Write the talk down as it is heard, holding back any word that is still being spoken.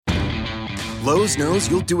Lowe's knows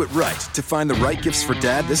you'll do it right to find the right gifts for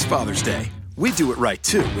Dad this Father's Day. We do it right,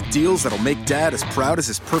 too, with deals that'll make Dad as proud as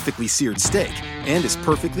his perfectly seared steak and his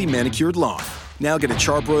perfectly manicured lawn. Now get a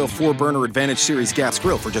Charbroil 4-burner Advantage Series gas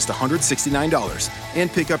grill for just $169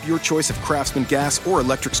 and pick up your choice of Craftsman gas or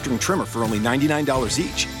electric string trimmer for only $99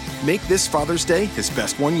 each. Make this Father's Day his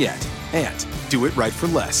best one yet. And do it right for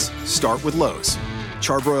less. Start with Lowe's.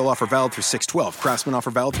 Charbroil offer valid through 6/12. Craftsman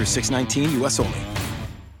offer valid through 6/19, U.S. only.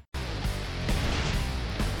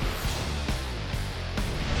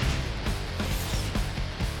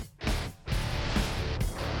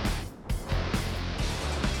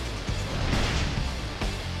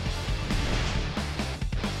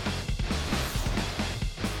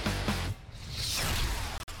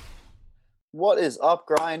 What is up,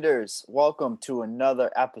 Grinders? Welcome to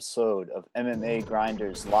another episode of MMA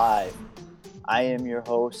Grinders Live. I am your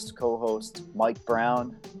host, co-host Mike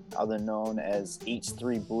Brown, other known as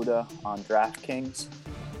H3 Buddha on DraftKings.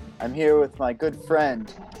 I'm here with my good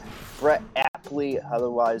friend, Brett Apley,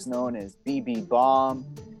 otherwise known as BB Bomb,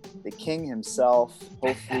 the king himself.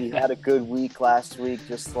 Hopefully he had a good week last week,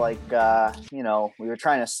 just like, we were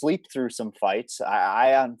trying to sleep through some fights. I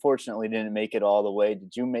unfortunately didn't make it all the way.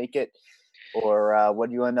 Did you make it? Or what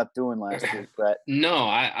did you end up doing last week, Brett? No,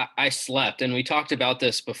 I slept, and we talked about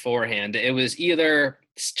this beforehand. It was either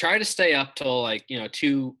try to stay up till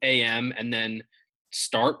 2 a.m. and then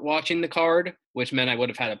start watching the card, which meant I would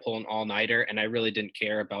have had to pull an all-nighter, and I really didn't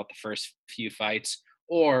care about the first few fights,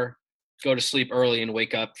 or go to sleep early and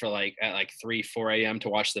wake up for at 3, 4 a.m. to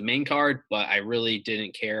watch the main card, but I really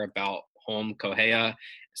didn't care about home Kohea.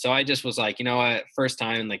 So I just was like, you know what, first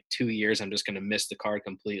time in 2 years, I'm just going to miss the card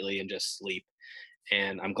completely and just sleep.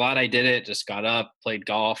 And I'm glad I did it. Just got up, played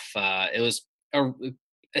golf. It was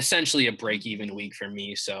essentially a break-even week for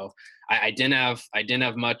me. So I didn't have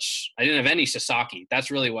much. I didn't have any Sasaki.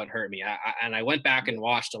 That's really what hurt me. I went back and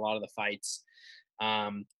watched a lot of the fights.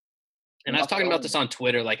 And I was talking about this on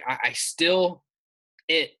Twitter. I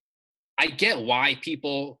get why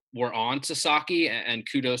people were on Sasaki, and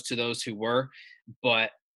kudos to those who were,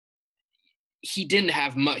 but he didn't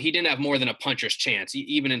have more than a puncher's chance,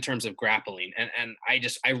 even in terms of grappling. And I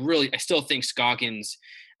still think Scoggins,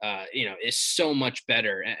 is so much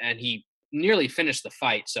better, and he nearly finished the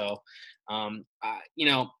fight. So,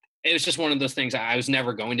 it was just one of those things. I was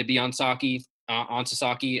never going to be on Sasaki.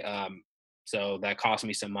 So that cost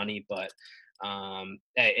me some money, but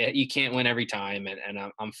you can't win every time, and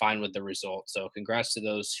I'm fine with the result. So congrats to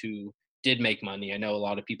those who did make money. I know a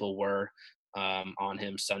lot of people were on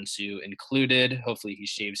him, Sun Tzu included. Hopefully he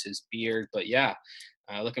shaves his beard. But yeah,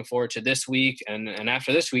 looking forward to this week. And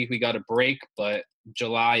after this week, we got a break, but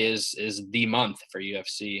July is the month for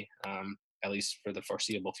UFC, at least for the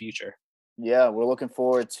foreseeable future. Yeah, we're looking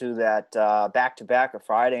forward to that back-to-back, a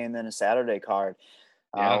Friday and then a Saturday card.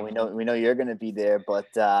 Yeah. We know you're going to be there, but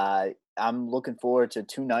I'm looking forward to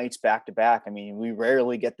 2 nights back-to-back. I mean, we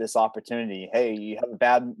rarely get this opportunity. Hey, you have a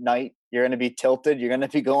bad night, you're going to be tilted, you're going to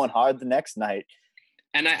be going hard the next night.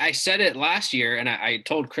 And I said it last year, and I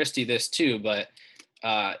told Christy this too, but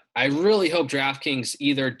I really hope DraftKings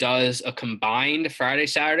either does a combined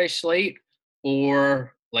Friday-Saturday slate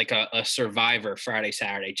or a Survivor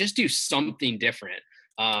Friday-Saturday. Just do something different.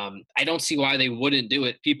 I don't see why they wouldn't do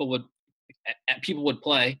it. People would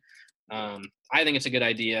play. I think it's a good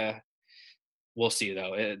idea. We'll see,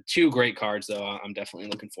 though. 2 great cards, though. I'm definitely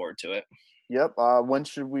looking forward to it. Yep. When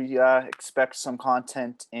should we expect some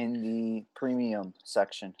content in the premium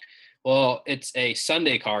section? Well, it's a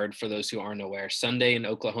Sunday card for those who aren't aware. Sunday in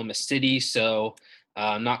Oklahoma City, so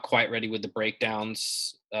I'm not quite ready with the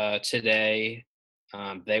breakdowns today.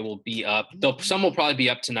 They will be up. Some will probably be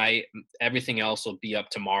up tonight. Everything else will be up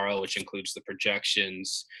tomorrow, which includes the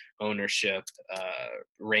projections, ownership,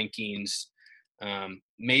 rankings.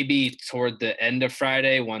 Maybe toward the end of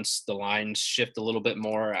Friday, once the lines shift a little bit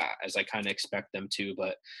more, as I kind of expect them to.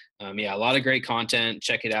 But a lot of great content.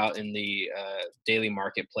 Check it out in the daily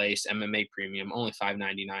marketplace, MMA Premium, only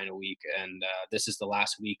 $5.99 a week. And this is the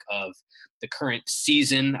last week of the current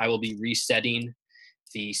season. I will be resetting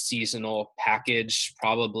the seasonal package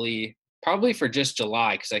probably for just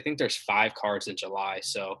July, because I think there's 5 cards in July,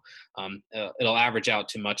 so it'll average out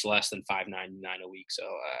to much less than $5.99 a week. So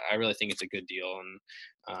I really think it's a good deal, and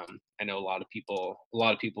I know a lot of people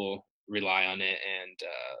rely on it, and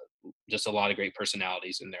just a lot of great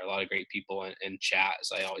personalities in there, a lot of great people in chat,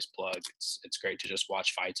 as I always plug. It's great to just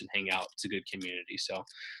watch fights and hang out. It's a good community. So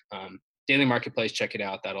daily marketplace, check it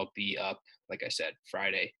out. That'll be up, like I said,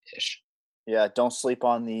 Friday-ish. Yeah, don't sleep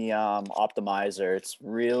on the optimizer. It's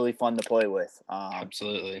really fun to play with.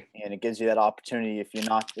 Absolutely. And it gives you that opportunity if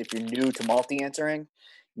you're new to multi-entering,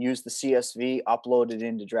 use the CSV, upload it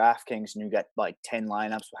into DraftKings, and you get like 10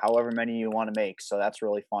 lineups, however many you want to make. So that's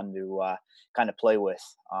really fun to kind of play with.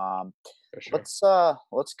 For sure.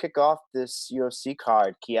 Let's kick off this UFC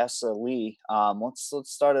card, Chiesa Lee. Let's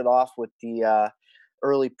start it off with the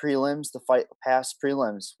early prelims, the fight pass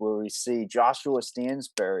prelims, where we see Joshua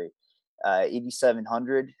Stansbury,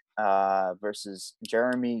 8,700 versus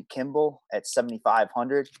Jeremy Kimball at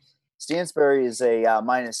 7,500. Stansbury is a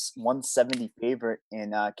minus 170 favorite,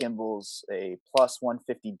 and Kimball's a plus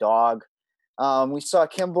 150 dog. We saw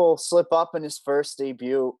Kimball slip up in his first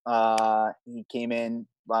debut. He came in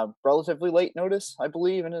relatively late notice, I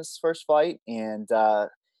believe, in his first fight, and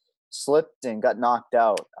slipped and got knocked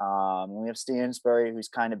out. We have Stansbury, who's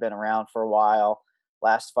kind of been around for a while.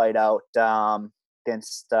 Last fight out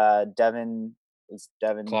against Devin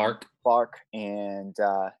Clark, and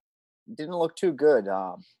didn't look too good.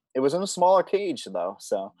 It was in a smaller cage, though.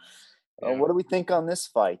 So, what do we think on this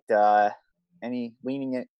fight? Any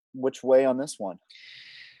leaning it which way on this one?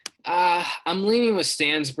 I'm leaning with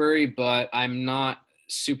Stansbury, but I'm not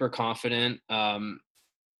super confident.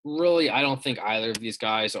 Really, I don't think either of these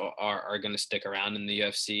guys are going to stick around in the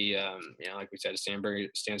UFC. Like we said,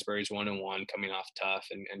 Stansbury's 1-1 coming off tough,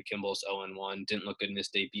 and Kimball's 0-1. Didn't look good in his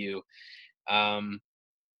debut.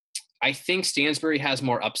 I think Stansbury has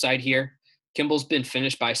more upside here. Kimball's been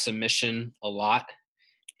finished by submission a lot,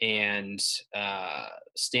 and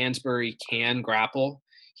Stansbury can grapple.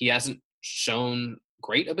 He hasn't shown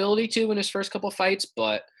great ability to in his first couple fights,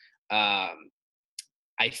 but I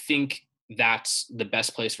think that's the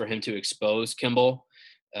best place for him to expose Kimball.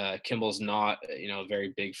 Kimball's not, a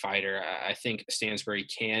very big fighter. I think Stansbury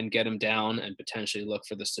can get him down and potentially look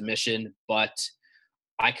for the submission, but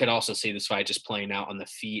I could also see this fight just playing out on the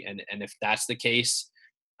feet. And if that's the case,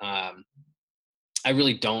 I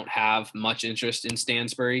really don't have much interest in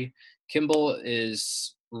Stansbury. Kimball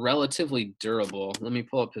is relatively durable. Let me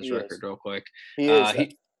pull up his record real quick. He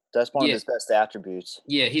is. That's one of his best attributes.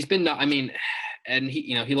 Yeah, he's been. And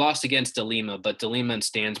he lost against DeLima, but DeLima and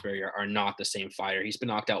Stansbury are not the same fighter. He's been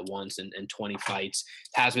knocked out once in 20 fights.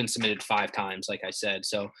 Has been submitted 5 times, like I said.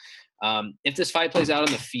 So if this fight plays out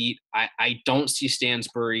on the feet, I don't see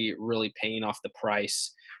Stansbury really paying off the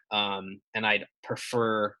price, and I'd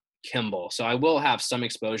prefer Kimball. So I will have some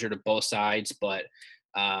exposure to both sides, but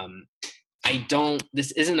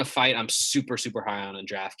this isn't a fight I'm super, super high on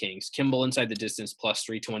DraftKings. Kimball inside the distance plus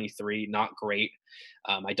 323, not great.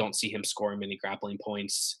 I don't see him scoring many grappling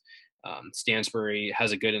points. Stansbury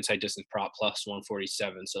has a good inside distance prop plus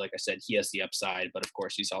 147. So like I said, he has the upside, but of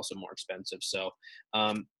course he's also more expensive. So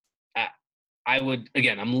I'm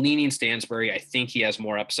leaning Stansbury. I think he has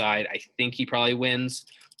more upside. I think he probably wins,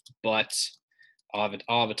 but I'll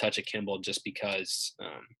have a touch of Kimball just because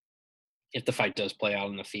if the fight does play out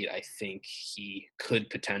on the feet, I think he could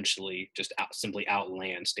potentially just simply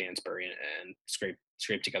outland Stansbury and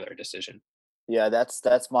scrape together a decision. Yeah,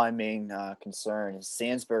 that's my main concern.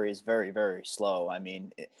 Stansbury is very, very slow. I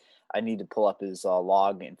mean, I need to pull up his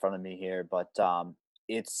log in front of me here, but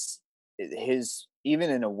even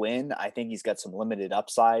in a win, I think he's got some limited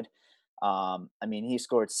upside. He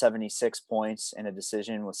scored 76 points in a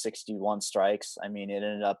decision with 61 strikes. I mean, it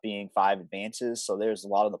ended up being 5 advances. So there's a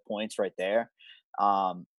lot of the points right there.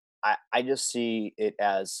 I just see it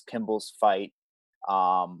as Kimball's fight,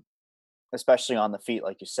 especially on the feet,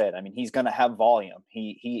 like you said. I mean, he's going to have volume.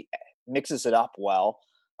 He mixes it up well.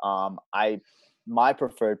 My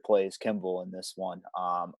preferred play is Kimball in this one.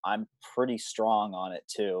 I'm pretty strong on it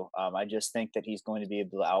too. I just think that he's going to be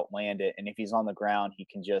able to outland it. And if he's on the ground, he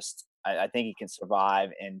can I think he can survive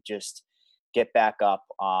and just get back up,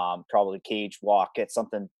 probably cage walk, get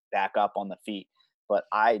something back up on the feet. But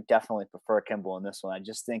I definitely prefer Kimball in this one. I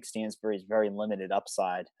just think Stansbury's very limited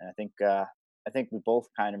upside. And I think we both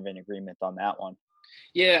kind of in agreement on that one.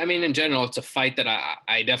 Yeah, I mean, in general, it's a fight that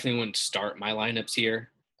I definitely wouldn't start my lineups here.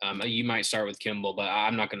 You might start with Kimball, but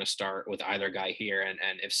I'm not going to start with either guy here. And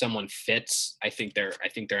if someone fits, I think they're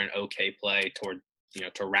an okay play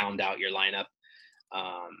to round out your lineup.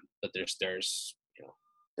 But there's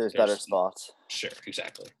better spots. Sure,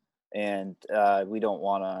 exactly. And we don't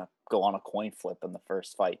want to go on a coin flip in the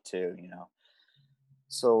first fight too,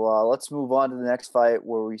 So let's move on to the next fight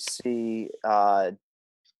where we see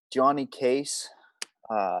Johnny Case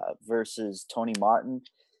versus Tony Martin.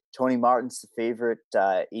 Tony Martin's the favorite,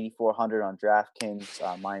 8,400 on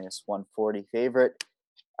DraftKings, minus 140 favorite.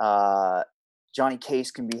 Johnny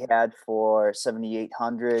Case can be had for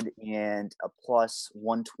 7,800 and a plus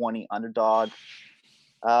 120 underdog.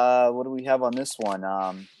 What do we have on this one?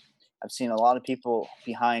 I've seen a lot of people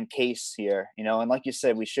behind Case here, and like you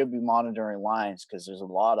said, we should be monitoring lines because there's a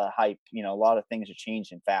lot of hype. A lot of things are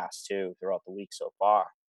changing fast too throughout the week so far.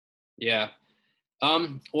 Yeah.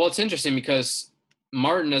 Well, it's interesting because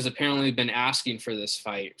Martin has apparently been asking for this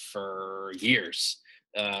fight for years.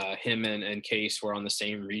 Him and Case were on the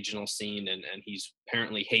same regional scene, and he's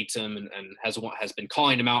apparently hates him and has been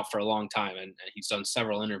calling him out for a long time, and he's done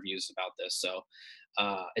several interviews about this. So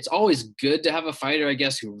it's always good to have a fighter, I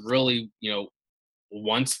guess, who really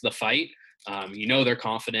wants the fight. They're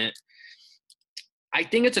confident. I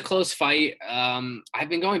think it's a close fight. I've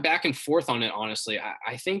been going back and forth on it, honestly.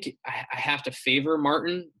 I think I have to favor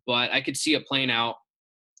Martin, but I could see it playing out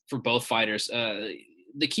for both fighters.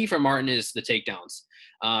 The key for Martin is the takedowns.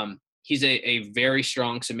 He's a very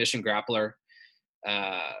strong submission grappler,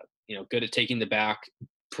 good at taking the back,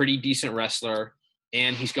 pretty decent wrestler,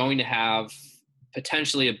 and he's going to have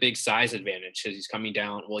potentially a big size advantage because he's coming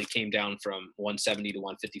down. Well, he came down from 170 to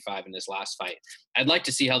 155 in his last fight. I'd like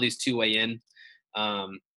to see how these two weigh in.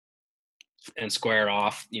 And square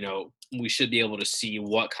off. We should be able to see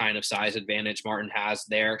what kind of size advantage Martin has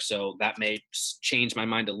there. So that may change my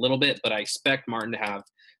mind a little bit, but I expect Martin to have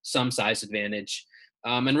some size advantage.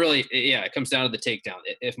 And really, it comes down to the takedown.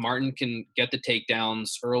 If Martin can get the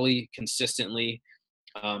takedowns early, consistently,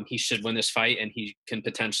 he should win this fight, and he can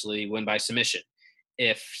potentially win by submission.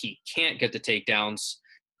 If he can't get the takedowns,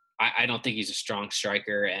 I don't think he's a strong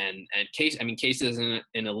striker, and Case isn't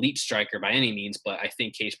an elite striker by any means, but I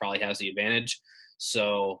think Case probably has the advantage.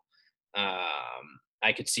 So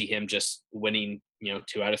I could see him just winning,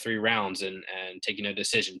 2 out of 3 rounds and taking a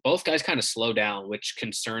decision. Both guys kind of slow down, which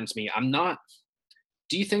concerns me.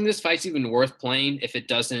 Do you think this fight's even worth playing if it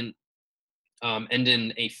doesn't end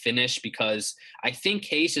in a finish? Because I think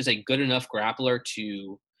Case is a good enough grappler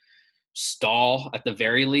to stall at the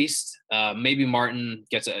very least. Maybe Martin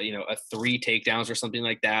gets a 3 takedowns or something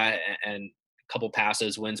like that, and a couple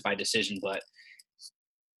passes, wins by decision. But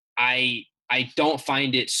I don't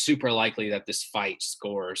find it super likely that this fight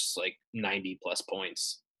scores like 90 plus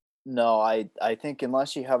points. No, I think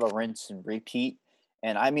unless you have a rinse and repeat,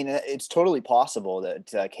 and I mean it's totally possible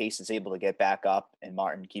that Case is able to get back up and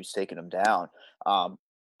Martin keeps taking him down.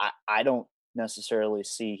 I don't necessarily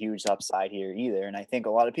see huge upside here either, and I think a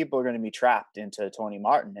lot of people are going to be trapped into Tony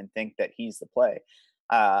Martin and think that he's the play.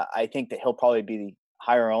 I think that he'll probably be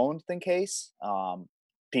higher owned than Case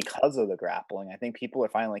because of the grappling. I think people are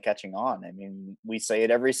finally catching on. I mean, we say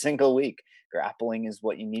it every single week. Grappling is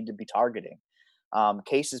what you need to be targeting.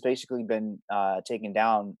 Case has basically been taken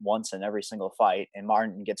down once in every single fight, and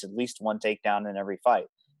Martin gets at least 1 takedown in every fight.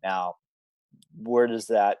 Now, where does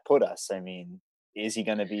that put us? I mean, is he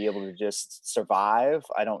going to be able to just survive?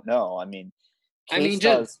 I don't know. I mean,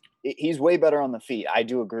 he's way better on the feet. I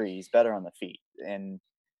do agree. He's better on the feet, and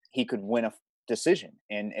he could win a decision.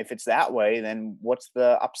 And if it's that way, then what's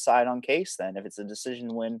the upside on Case then? If it's a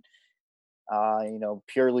decision win,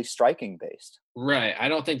 purely striking based. Right. I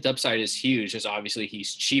don't think the upside is huge, as obviously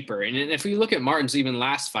he's cheaper. And if we look at Martin's even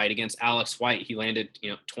last fight against Alex White, he landed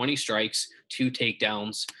 20 strikes, 2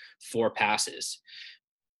 takedowns, 4 passes.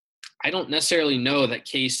 I don't necessarily know that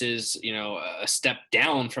Case is, a step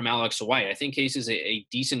down from Alex White. I think Case is a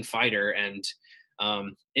decent fighter, and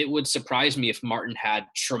it would surprise me if Martin had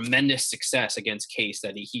tremendous success against Case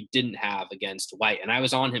that he didn't have against White. And I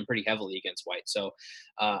was on him pretty heavily against White. So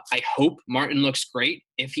I hope Martin looks great.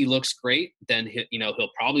 If he looks great, then he'll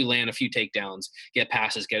probably land a few takedowns, get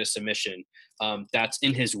passes, get a submission. That's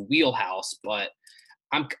in his wheelhouse. But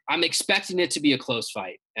I'm expecting it to be a close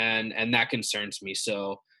fight, and that concerns me.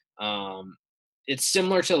 So it's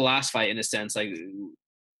similar to the last fight in a sense. Like,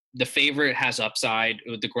 the favorite has upside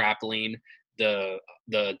with the grappling. The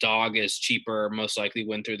dog is cheaper, most likely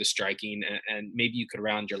win through the striking, and maybe you could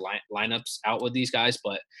round your lineups out with these guys,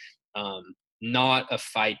 but not a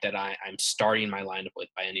fight that I'm starting my lineup with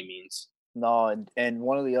by any means. No, and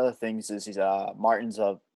one of the other things is he's Martin's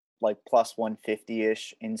a like plus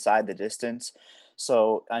 150-ish inside the distance.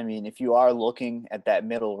 So, I mean, if you are looking at that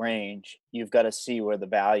middle range, you've got to see where the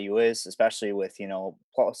value is, especially with,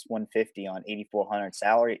 plus 150 on 8,400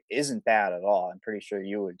 salary isn't bad at all. I'm pretty sure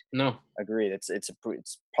you would No. agree. It's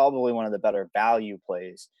probably one of the better value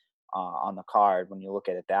plays on the card when you look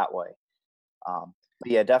at it that way. But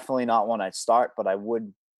yeah, definitely not one I'd start, but I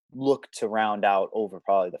would look to round out over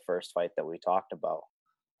probably the first fight that we talked about.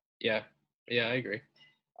 Yeah, I agree.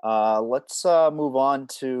 Let's move on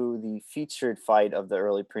to the featured fight of the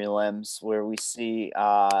early prelims, where we see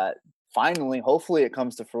finally, hopefully it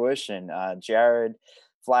comes to fruition, Jared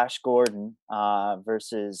Flash Gordon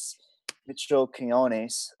versus Mitchell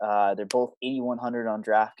Quinones. They're both 8,100 on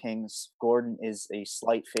DraftKings. Gordon is a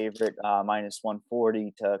slight favorite, minus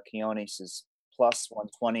 140 to Quinones is plus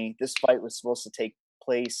 120. This fight was supposed to take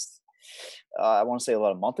place, I want to say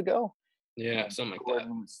about a month ago. Yeah, something like that.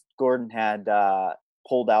 Gordon had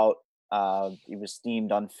pulled out. He was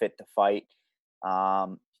deemed unfit to fight.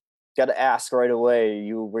 Got to ask right away.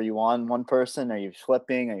 Were you on one person? Are you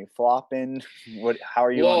flipping? Are you flopping? How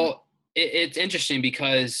are you? Well, it's interesting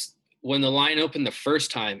because when the line opened the first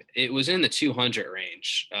time, it was in the 200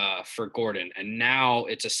 range for Gordon, and now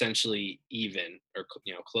it's essentially even, or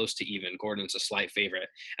close to even. Gordon's a slight favorite,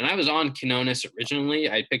 and I was on Quinones originally.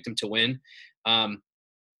 I picked him to win,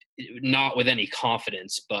 not with any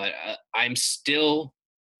confidence, but I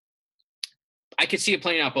could see it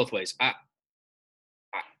playing out both ways.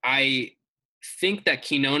 I think that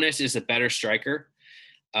Quinones is a better striker,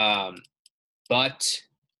 but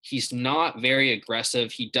he's not very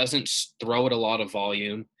aggressive. He doesn't throw it a lot of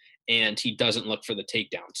volume, and he doesn't look for the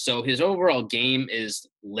takedown. So his overall game is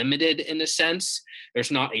limited in a sense. There's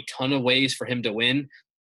not a ton of ways for him to win.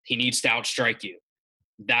 He needs to outstrike you.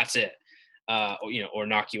 That's it, or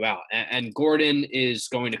knock you out. And Gordon is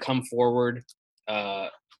going to come forward,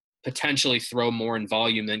 potentially throw more in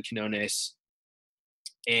volume than Quinones,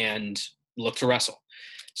 and look to wrestle.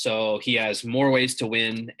 So he has more ways to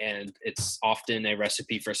win, and it's often a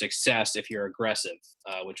recipe for success if you're aggressive,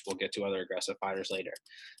 which we'll get to other aggressive fighters later.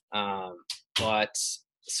 But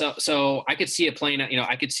so I could see it playing out.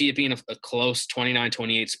 I could see it being a close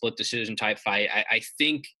 29-28 split decision type fight. I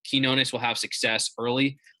think Quinones will have success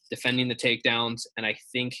early defending the takedowns, and I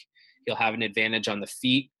think he'll have an advantage on the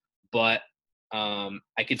feet. But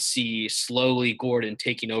I could see slowly Gordon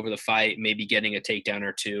taking over the fight, maybe getting a takedown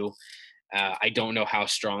or two. I don't know how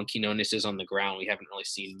strong Quinones is on the ground. We haven't really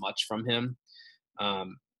seen much from him.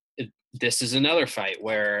 This is another fight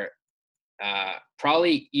where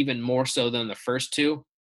probably even more so than the first two,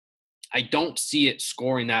 I don't see it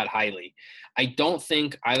scoring that highly. I don't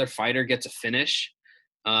think either fighter gets a finish.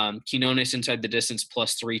 Quinones inside the distance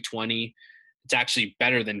plus 320. It's actually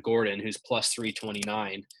better than Gordon, who's plus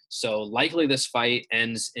 329. So likely this fight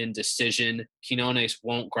ends in decision. Quinones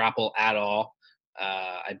won't grapple at all,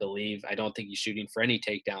 I believe. I don't think he's shooting for any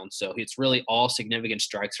takedowns. So it's really all significant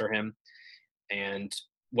strikes for him. And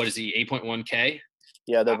what is he, 8.1K?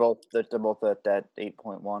 Yeah, they're both at that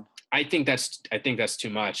 8.1. I think that's too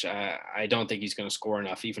much. I don't think he's going to score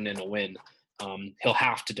enough, even in a win. He'll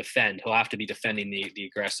have to defend. He'll have to be defending the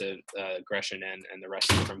aggression and the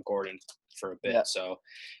wrestling from Gordon for a bit. Yeah. So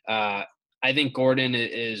I think Gordon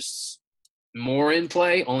is more in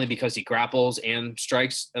play only because he grapples and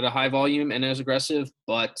strikes at a high volume and is aggressive.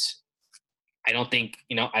 But I don't think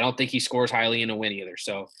he scores highly in a win either.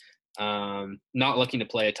 So not looking to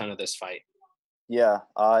play a ton of this fight. Yeah,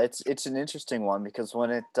 it's an interesting one because when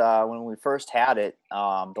we first had it,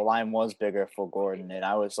 the line was bigger for Gordon, and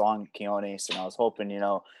I was on Quinones, and I was hoping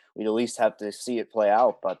we'd at least have to see it play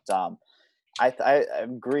out. But I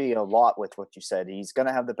agree a lot with what you said. He's going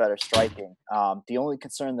to have the better striking. The only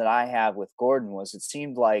concern that I have with Gordon was it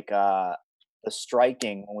seemed like the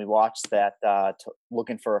striking when we watched that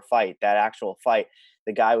looking for a fight, that actual fight,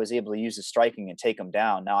 the guy was able to use his striking and take him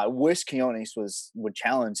down. Now, I wish Quinones would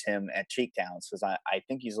challenge him at takedowns because I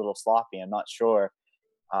think he's a little sloppy. I'm not sure.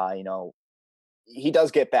 He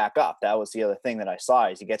does get back up. That was the other thing that I saw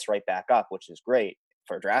is he gets right back up, which is great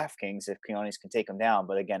for DraftKings if Quinones can take him down.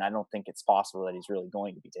 But again, I don't think it's possible that he's really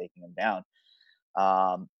going to be taking him down.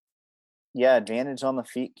 Yeah, advantage on the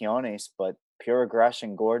feet, Quinones, but pure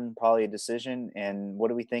aggression, Gordon, probably a decision. And what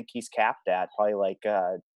do we think he's capped at? Probably like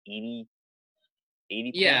 80.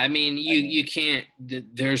 Yeah, I mean, you can't.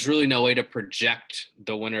 There's really no way to project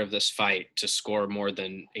the winner of this fight to score more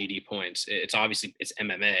than 80 points. It's obviously it's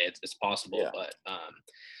MMA. It's possible, yeah. But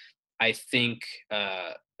I think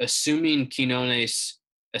assuming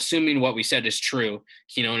what we said is true,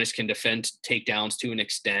 Quinones can defend takedowns to an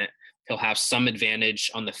extent. He'll have some advantage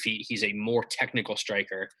on the feet. He's a more technical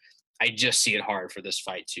striker. I just see it hard for this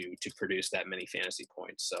fight to produce that many fantasy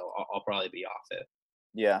points. So I'll probably be off it.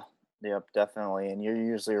 Yeah. Yep, definitely. And you're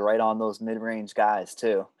usually right on those mid-range guys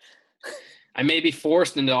too. I may be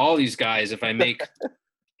forced into all these guys if I make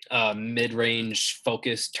mid-range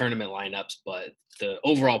focused tournament lineups, but the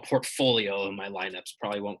overall portfolio of my lineups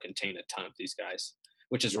probably won't contain a ton of these guys,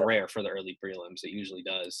 which is rare for the early prelims. It usually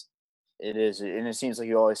does. It is. And it seems like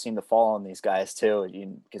you always seem to fall on these guys too,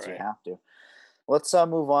 because you have to. Let's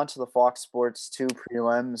move on to the Fox Sports 2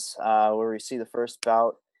 prelims, where we see the first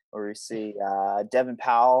bout, where we see Devin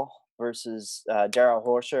Powell versus Darrell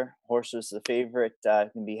Horcher. Horcher's the favorite.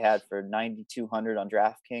 Can be had for 9,200 on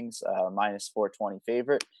DraftKings, minus 420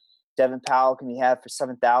 favorite. Devin Powell can be had for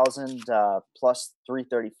 7,000 plus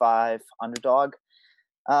 335 underdog.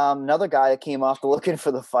 Another guy that came off the looking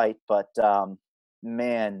for the fight, but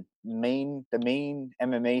man, the main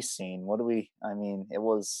MMA scene. It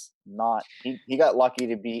was not. He got lucky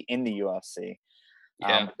to be in the UFC.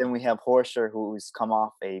 Yeah. But then we have Horser, who's come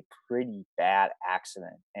off a pretty bad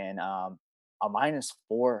accident, and a minus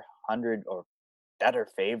 400 or better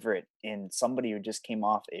favorite in somebody who just came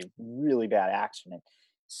off a really bad accident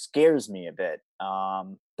scares me a bit.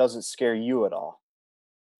 Does it scare you at all?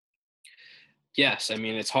 Yes, I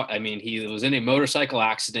mean it's hard. I mean he was in a motorcycle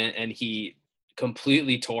accident and he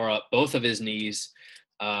completely tore up both of his knees,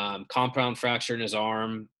 compound fracture in his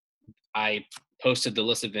arm. I posted the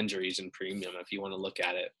list of injuries in premium if you want to look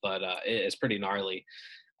at it, but it's pretty gnarly.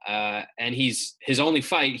 And his only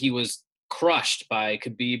fight, he was crushed by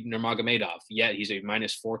Khabib Nurmagomedov. Yet he's a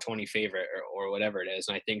minus 420 favorite or whatever it is,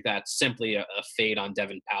 and I think that's simply a fade on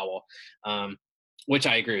Devin Powell, which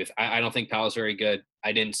I agree with. I don't think Powell's very good.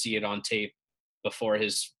 I didn't see it on tape before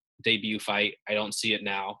his debut fight. I don't see it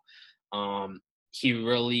now. He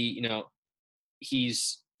really,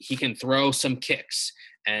 he can throw some kicks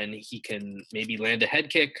and he can maybe land a head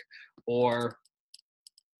kick, or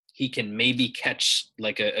he can maybe catch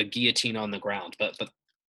like a guillotine on the ground. But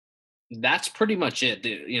that's pretty much it.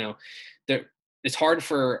 It's hard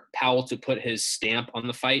for Powell to put his stamp on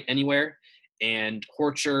the fight anywhere. And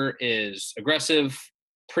Horcher is aggressive,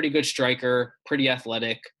 pretty good striker, pretty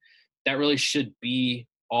athletic. That really should be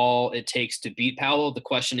all it takes to beat Powell. The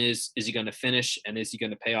question is he going to finish, and is he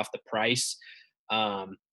going to pay off the price?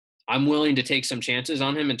 I'm willing to take some chances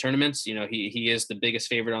on him in tournaments. He is the biggest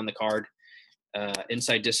favorite on the card.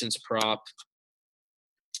 Inside distance prop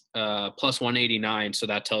plus 189. So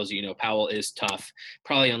that tells you, Powell is tough.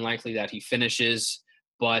 Probably unlikely that he finishes,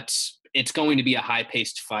 but it's going to be a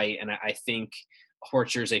high-paced fight, and I think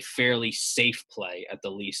Horcher is a fairly safe play at the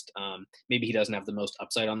least. Maybe he doesn't have the most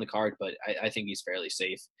upside on the card, but I think he's fairly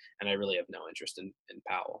safe, and I really have no interest in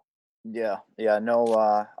Powell. Yeah, no,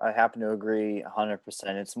 I happen to agree 100%.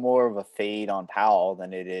 It's more of a fade on Powell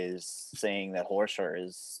than it is saying that Horcher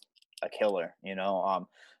is a killer.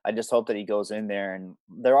 I just hope that he goes in there, and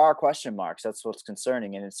there are question marks. That's what's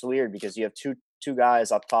concerning, and it's weird because you have two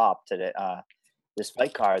guys up top today, this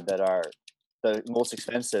fight card that are the most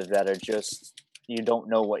expensive, that are just, you don't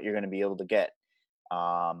know what you're going to be able to get.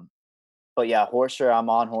 But yeah, Horcher, I'm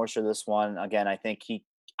on Horcher this one. Again, I think he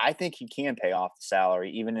can pay off the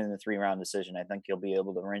salary, even in the 3-round decision. I think he'll be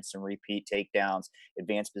able to rinse and repeat takedowns,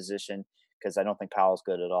 advanced position, because I don't think Powell's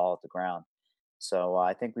good at all at the ground. So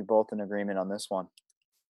I think we both in agreement on this one.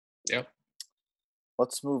 Yep.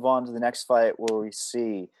 Let's move on to the next fight, where we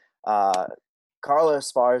see Carla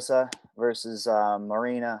Esparza versus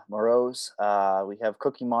Marina Moroz. We have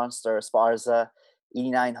Cookie Monster Esparza,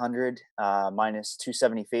 8,900 minus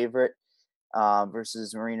 270 favorite.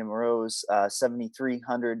 Versus Marina Moroz,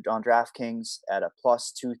 7,300 on DraftKings at a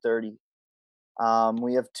plus 230.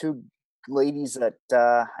 We have two ladies that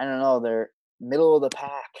I don't know, they're middle of the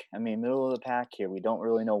pack. Middle of the pack here. We don't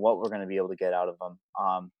really know what we're going to be able to get out of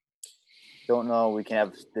them. Don't know. We can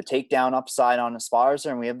have the takedown upside on Esparza,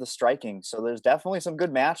 and we have the striking. So there's definitely some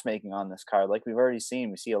good matchmaking on this card, like we've already seen.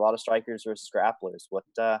 We see a lot of strikers versus grapplers. What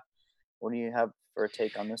do you have for a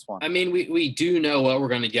take on this one? We do know what we're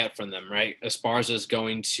going to get from them, right? Esparza is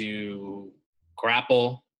going to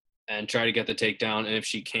grapple and try to get the takedown, and if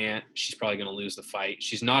she can't, she's probably going to lose the fight.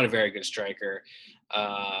 She's not a very good striker,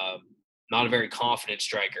 not a very confident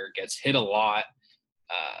striker, gets hit a lot,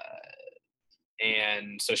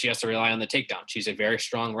 and so she has to rely on the takedown. She's a very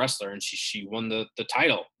strong wrestler, and she won the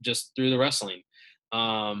title just through the wrestling.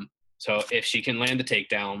 So if she can land the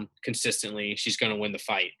takedown consistently, she's going to win the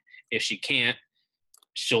fight. If she can't,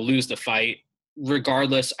 she'll lose the fight.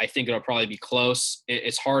 Regardless, I think it'll probably be close.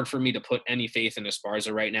 It's hard for me to put any faith in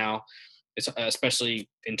Esparza right now, especially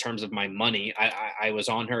in terms of my money. I was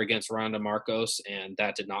on her against Ronda Marcos, and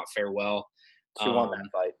that did not fare well. She won that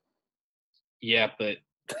fight. Yeah, but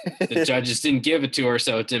the judges didn't give it to her,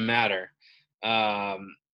 so it didn't matter. Moroz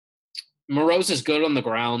is good on the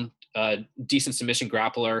ground, decent submission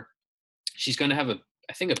grappler. She's going to have a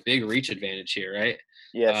big reach advantage here, right?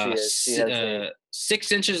 Yeah, she is. She has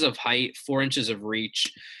 6 inches of height, 4 inches of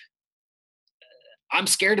reach. I'm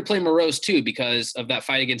scared to play Moroz too because of that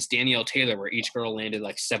fight against Danielle Taylor, where each girl landed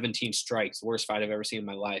like 17 strikes. Worst fight I've ever seen in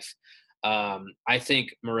my life. I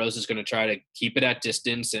think Moroz is going to try to keep it at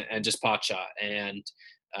distance and just pot shot. And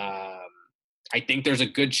I think there's a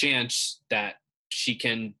good chance that she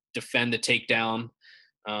can defend the takedown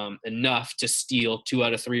enough to steal 2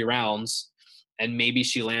 out of 3 rounds and maybe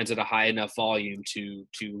she lands at a high enough volume to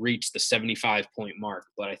reach the 75-point mark.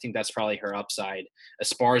 But I think that's probably her upside.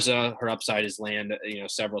 Esparza, her upside is land,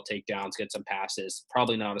 several takedowns, get some passes,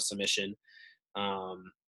 probably not a submission.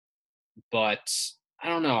 But I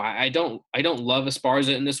don't know. I don't love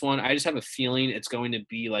Esparza in this one. I just have a feeling it's going to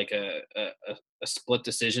be like a split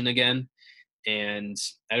decision again, and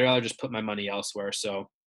I'd rather just put my money elsewhere. So,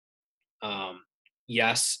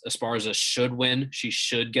 yes, Esparza should win. She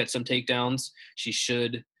should get some takedowns. She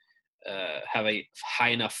should have a high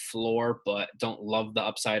enough floor, but don't love the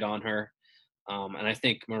upside on her. And I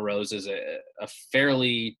think Moroz is a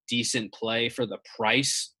fairly decent play for the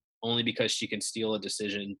price, only because she can steal a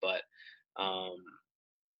decision. But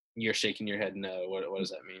you're shaking your head no. What does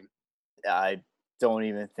that mean? I don't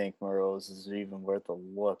even think Moroz is even worth a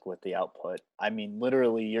look with the output. I mean,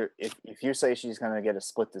 literally, if you say she's going to get a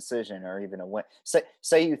split decision or even a win,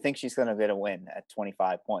 say you think she's going to get a win at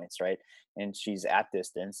 25 points, right? And she's at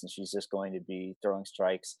distance and she's just going to be throwing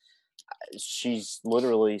strikes. She's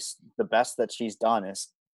literally the best that she's done is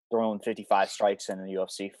throwing 55 strikes in a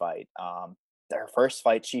UFC fight. Her first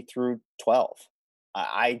fight, she threw 12.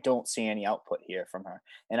 I don't see any output here from her,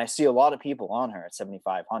 and I see a lot of people on her at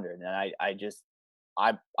 7,500,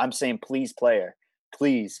 and I'm saying please play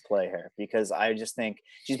her because I just think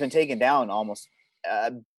she's been taken down almost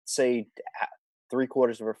say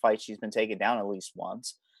 3/4 of her fights she's been taken down at least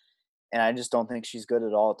once, and I just don't think she's good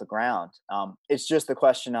at all at the ground. It's just the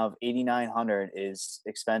question of 8,900 is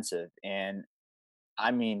expensive, and I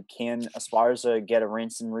mean, can Esparza get a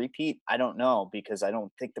rinse and repeat? I don't know, because I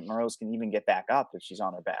don't think that Moroz can even get back up if she's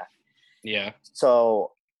on her back. Yeah.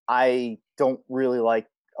 So I don't really like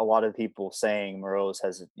a lot of people saying Moroz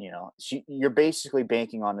has, you're basically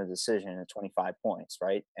banking on a decision at 25 points,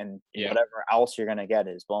 right? And Yeah. whatever else you're going to get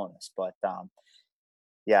is bonus. But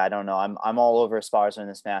yeah, I don't know. I'm all over Esparza in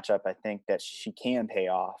this matchup. I think that she can pay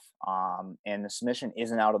off. And the submission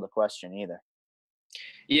isn't out of the question either.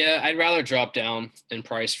 Yeah, I'd rather drop down in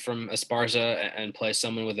price from Esparza and play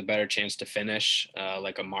someone with a better chance to finish,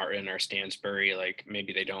 like a Martin or Stansbury. Like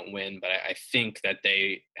maybe they don't win, but I think that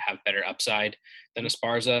they have better upside than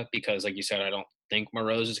Esparza because, like you said, I don't think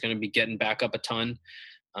Moroz is going to be getting back up a ton.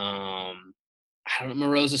 I don't know.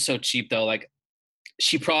 Moroz is so cheap though. Like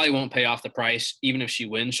she probably won't pay off the price. Even if she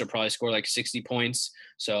wins, she'll probably score like 60 points.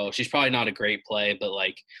 So she's probably not a great play. But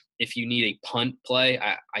like if you need a punt play,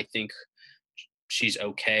 I think she's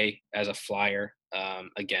okay as a flyer.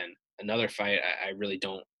 Again, another fight I really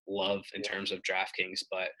don't love in terms of DraftKings,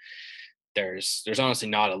 but there's honestly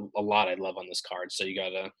not a lot I love on this card. So you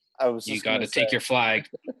gotta take your flag,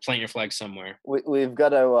 plant your flag somewhere. We've got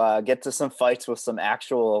to get to some fights with some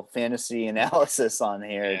actual fantasy analysis on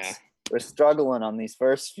here. Yeah. We're struggling on these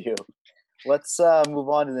first few. Let's move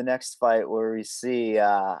on to the next fight where we see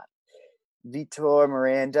Vitor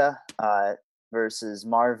Miranda versus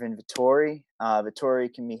Marvin Vettori.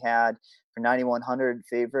 Vettori can be had for 9,100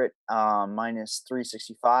 favorite, minus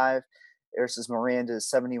 365 versus Miranda's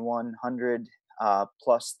 7,100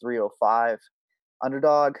 plus 305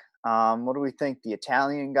 underdog. What do we think? The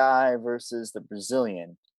Italian guy versus the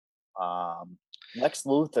Brazilian. Lex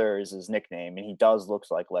Luthor is his nickname, and he does look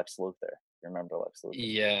like Lex Luthor. Remember Lex Luthor?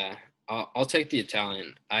 Yeah, I'll take the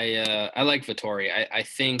Italian. I like Vettori. I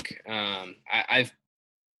think I've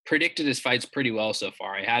predicted his fights pretty well so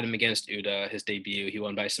far. I had him against Uda, his debut. He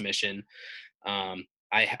won by submission. I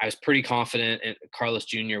was pretty confident Carlos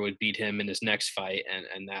Jr. would beat him in his next fight,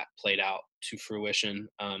 and that played out to fruition.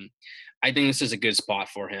 I think this is a good spot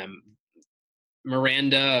for him.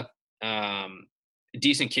 Miranda,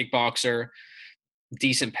 decent kickboxer,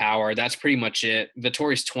 decent power. That's pretty much it.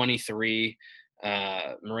 Vittori's 23.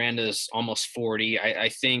 Miranda's almost 40. I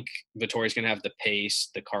think Vittori's going to have the pace,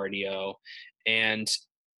 the cardio, and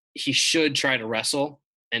he should try to wrestle.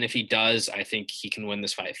 And if he does, I think he can win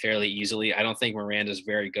this fight fairly easily. I don't think Miranda's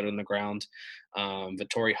very good on the ground.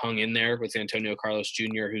 Vettori hung in there with Antonio Carlos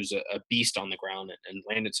Jr., who's a beast on the ground and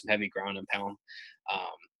landed some heavy ground and pound.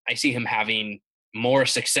 I see him having more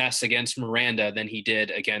success against Miranda than he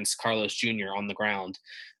did against Carlos Jr. on the ground.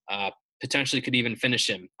 Potentially could even finish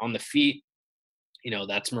him on the feet.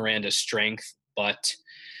 That's Miranda's strength, but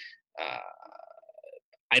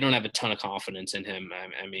I don't have a ton of confidence in him.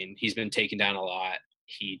 I mean, he's been taken down a lot.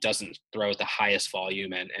 He doesn't throw at the highest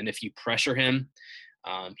volume, and if you pressure him,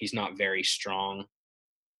 he's not very strong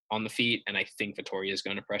on the feet, and I think Vettori is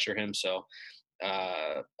going to pressure him. So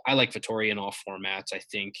I like Vettori in all formats. I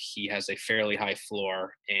think he has a fairly high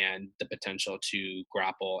floor and the potential to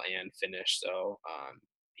grapple and finish. So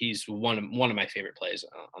he's one of my favorite plays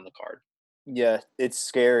on the card. Yeah, it's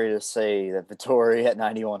scary to say that Vittori at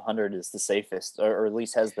 9,100 is the safest, or at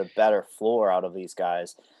least has the better floor out of these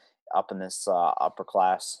guys up in this upper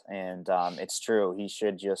class. And it's true. He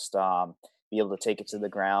should just be able to take it to the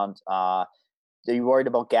ground. Are you worried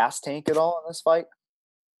about gas tank at all in this fight?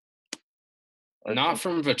 Or Not think,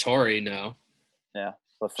 from Vittori, no. yeah,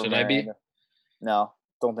 but for Should I be? Miranda, no,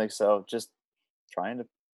 don't think so. Just trying to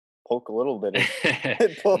poke a little bit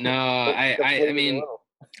of No, I deflate it a mean, little.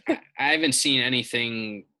 I haven't seen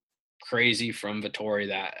anything crazy from Vittori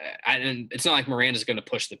that and it's not like Miranda's going to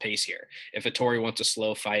push the pace here. If Vittori wants a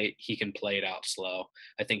slow fight, he can play it out slow.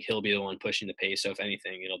 I think he'll be the one pushing the pace. So if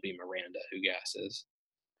anything, it'll be Miranda who gasses.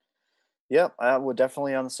 Yep, we're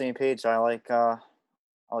definitely on the same page. I like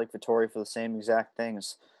Vittori for the same exact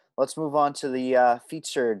things. Let's move on to the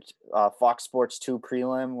featured Fox Sports 2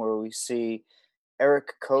 prelim where we see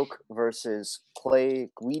Eric Koch versus Clay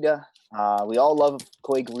Guida. We all love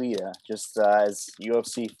Clay Guida, just as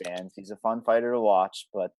UFC fans. He's a fun fighter to watch,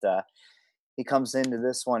 but he comes into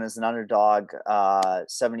this one as an underdog,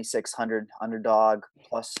 7,600 underdog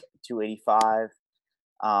plus 285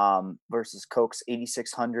 versus Koch's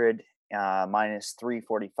 8,600 minus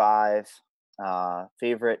 345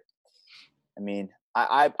 favorite. I mean,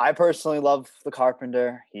 I personally love the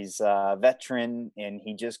Carpenter. He's a veteran and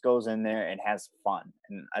he just goes in there and has fun.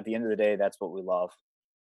 And at the end of the day, that's what we love.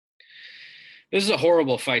 This is a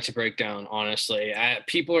horrible fight to break down, honestly.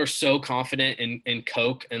 People are so confident in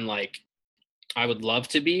Coke, and like I would love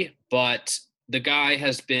to be, but the guy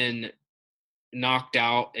has been knocked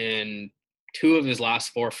out in two of his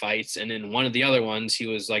last four fights, and in one of the other ones, he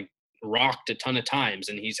was like rocked a ton of times,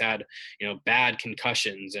 and he's had bad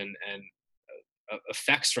concussions and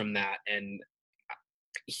effects from that, and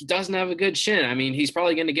he doesn't have a good shin. I mean, he's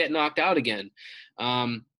probably going to get knocked out again.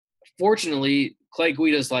 Um, Fortunately, Clay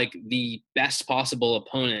Guida is like the best possible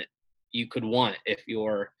opponent you could want if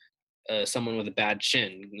you're someone with a bad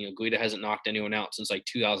shin. Guida hasn't knocked anyone out since like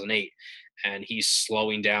 2008, and he's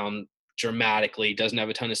slowing down dramatically. Doesn't have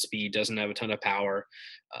a ton of speed. Doesn't have a ton of power.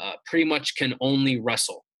 Pretty much can only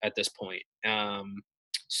wrestle at this point.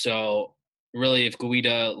 So really, if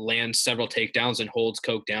Guida lands several takedowns and holds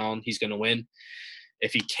Coke down, he's going to win.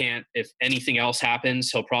 If he can't, if anything else happens,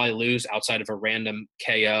 he'll probably lose outside of a random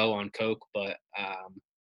KO on Coke. But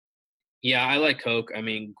yeah, I like Coke. I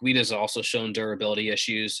mean, Guida's also shown durability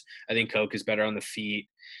issues. I think Coke is better on the feet,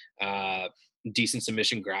 uh, decent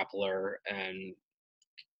submission grappler,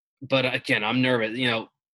 but again, I'm nervous.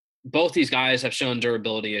 Both these guys have shown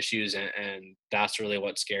durability issues, and that's really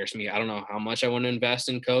what scares me. I don't know how much I want to invest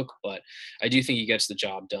in Coke, but I do think he gets the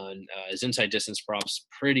job done. His inside distance props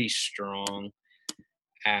pretty strong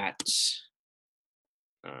at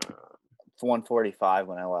uh, 145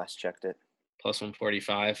 when I last checked it. plus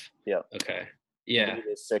 145. Yep. Okay. Yeah. It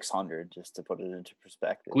is 600 just to put it into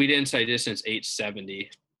perspective. Guida inside distance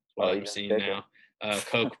 870. What I'm seeing bigger now.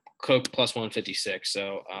 Coke plus 156.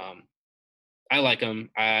 So I like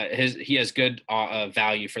him. He has good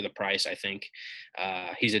value for the price. I think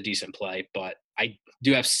he's a decent play, but I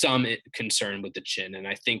do have some concern with the chin, and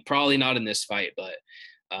I think probably not in this fight, but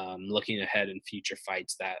looking ahead in future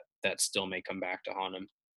fights, that still may come back to haunt him.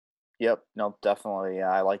 Yep, no, definitely.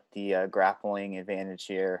 I like the grappling advantage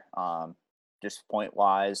here. Just point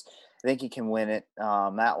wise, I think he can win it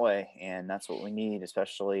that way, and that's what we need,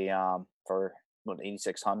 especially for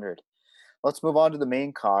 8,600. Let's move on to the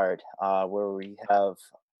main card, where we have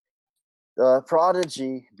the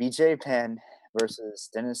prodigy BJ Penn versus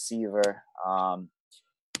Dennis Seaver.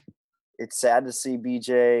 It's sad to see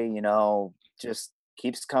BJ, just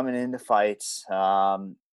keeps coming into fights.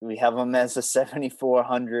 We have him as a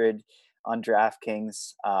 7,400 on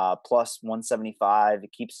DraftKings, plus 175. He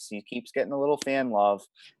keeps getting a little fan love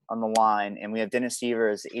on the line, and we have Dennis Seaver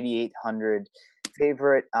as 8,800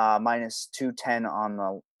 favorite, minus 210 on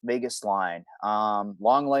the Vegas line.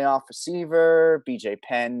 Long layoff for Seaver. BJ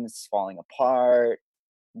Penn's falling apart.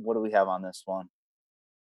 What do we have on this one?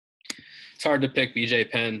 It's hard to pick BJ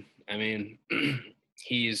Penn. I mean,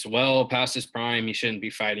 he's well past his prime. He shouldn't be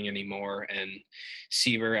fighting anymore. And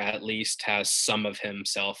Seaver at least has some of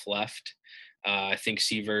himself left. I think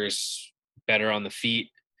Seaver's better on the feet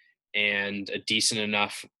and a decent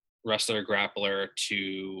enough wrestler grappler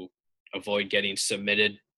to avoid getting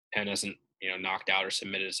submitted. Penn hasn't, knocked out or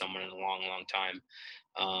submitted someone in a long, long time.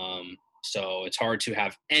 So it's hard to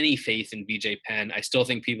have any faith in BJ Penn. I still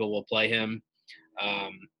think people will play him.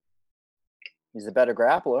 He's a better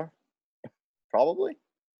grappler. Probably.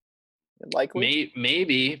 Likely.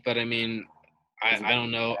 Maybe, but I mean, I don't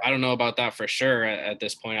know. I don't know about that for sure at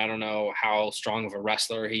this point. I don't know how strong of a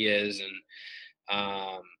wrestler he is,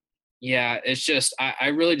 and Yeah, it's just I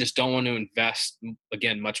really just don't want to invest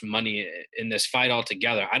again much money in this fight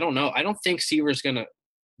altogether. I don't know. I don't think Seaver's gonna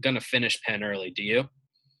finish Penn early. Do you?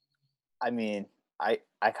 I mean, I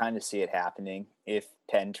kind of see it happening. If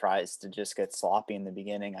Penn tries to just get sloppy in the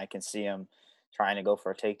beginning, I can see him trying to go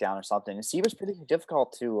for a takedown or something. And Seaver's pretty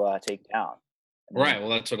difficult to take down. I mean, Right. Well,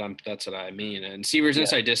 that's what I mean. And Seaver's yeah,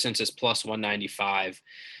 inside distance is plus 195.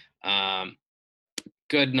 Um,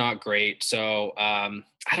 good, not great. So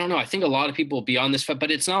I don't know. I think a lot of people will be on this fight,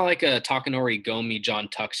 but it's not like a Takanori Gomi John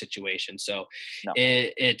Tuck situation. So no.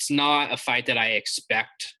 it's not a fight that I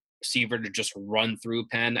expect Seaver to just run through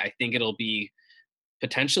Penn. I think it'll be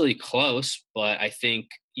potentially close, but I think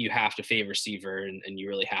you have to favor Seaver and you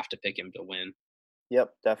really have to pick him to win.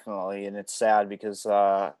 Yep, definitely. And it's sad because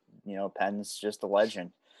Penn's just a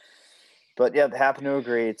legend. But yeah, happen to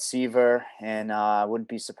agree. It's Seaver, and I wouldn't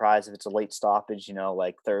be surprised if it's a late stoppage,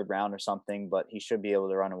 like third round or something. But he should be able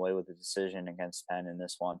to run away with the decision against Penn in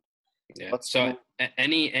this one. Yeah. Let's So move.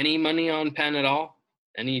 any money on Penn at all?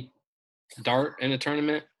 Any dart in a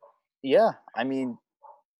tournament? Yeah, I mean,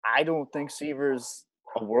 I don't think Seaver's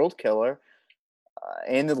a world killer.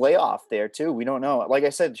 And the layoff there too. We don't know. Like I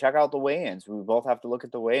said, check out the weigh-ins. We both have to look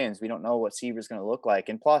at the weigh-ins. We don't know what Seaver's going to look like.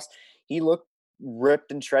 And plus, he looked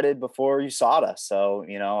ripped and shredded before USADA. So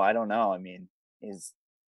I don't know. I mean, is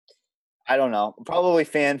I don't know. Probably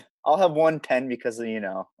fan. I'll have one pen because of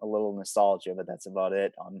a little nostalgia, but that's about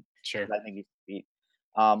it. Sure. I think he's beat.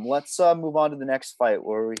 Let's move on to the next fight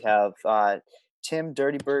where we have Tim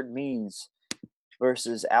Dirty Bird Means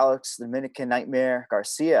versus Alex the Dominican Nightmare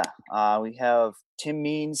Garcia. We have Tim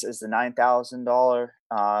Means as the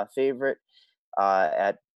 $9,000 favorite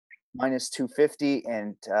at minus 250,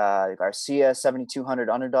 and Garcia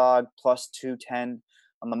 7,200 underdog plus 210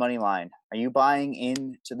 on the money line. Are you buying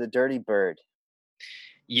into the Dirty Bird?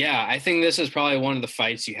 Yeah, I think this is probably one of the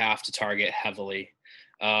fights you have to target heavily.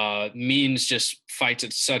 Means just fights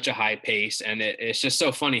at such a high pace, and it's just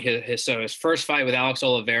so funny. His first fight with Alex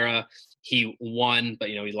Oliveira, he won, but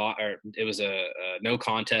he lost, or it was a no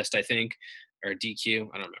contest, I think, or DQ.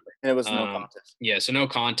 I don't remember. And it was no contest. Yeah, so no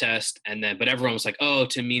contest, and then but everyone was like, "Oh,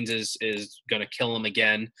 Tim Means is gonna kill him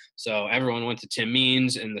again." So everyone went to Tim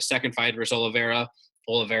Means in the second fight versus Oliveira.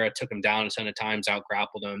 Oliveira took him down a ton of times, out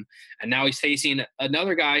grappled him, and now he's facing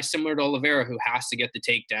another guy similar to Oliveira who has to get the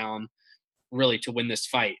takedown really to win this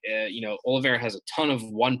fight. Oliveira has a ton of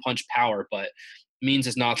one punch power, but Means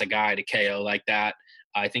is not the guy to KO like that.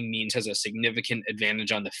 I think Means has a significant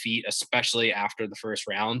advantage on the feet, especially after the first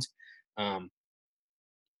round.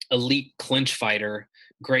 Elite clinch fighter,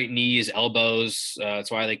 great knees, elbows.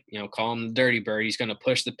 That's why they call him the Dirty Bird. He's going to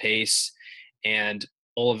push the pace, and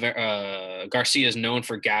Garcia is known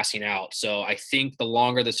for gassing out. So I think the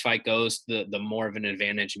longer this fight goes, the more of an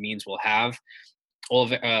advantage Means will have.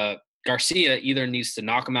 Garcia either needs to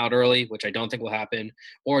knock him out early, which I don't think will happen,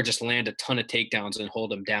 or just land a ton of takedowns and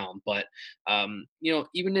hold him down. But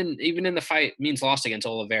even in the fight, Means lost against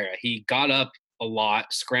Oliveira. He got up a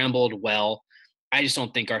lot, scrambled well. I just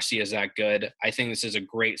don't think Garcia is that good. I think this is a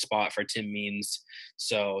great spot for Tim Means.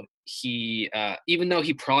 So he, even though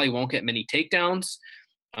he probably won't get many takedowns,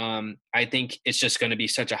 I think it's just going to be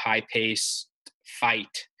such a high pace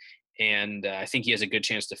fight. And I think he has a good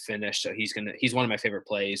chance to finish. So he's one of my favorite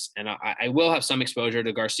plays. And I will have some exposure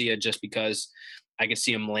to Garcia just because I can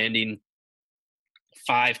see him landing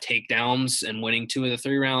 5 takedowns and winning 2 of the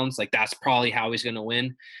 3 rounds. Like that's probably how he's going to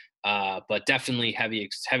win. But definitely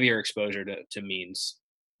heavier exposure to Means.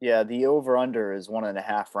 Yeah, the over/under is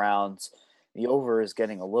 1.5 rounds. The over is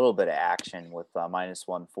getting a little bit of action with minus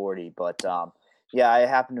 140, but yeah, I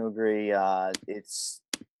happen to agree.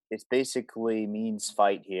 It's basically Means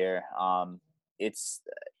fight here. It's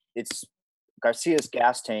Garcia's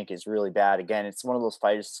gas tank is really bad. Again, it's one of those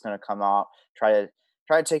fighters that's going to come out try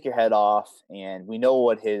to take your head off, and we know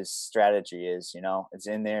what his strategy is. It's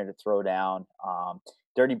in there to throw down.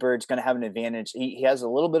 Dirty Bird's going to have an advantage. He has a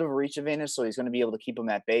little bit of a reach advantage, so he's going to be able to keep him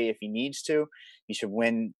at bay if he needs to. He should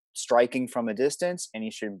win striking from a distance, and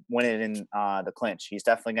he should win it in the clinch. He's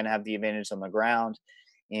definitely going to have the advantage on the ground,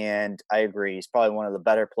 and I agree. He's probably one of the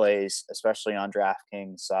better plays, especially on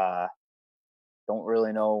DraftKings. Don't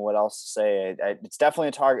really know what else to say. It's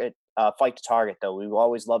definitely a fight to target, though. We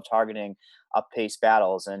always love targeting up-paced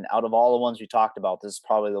battles, and out of all the ones we talked about, this is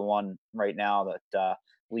probably the one right now that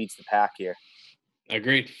leads the pack here.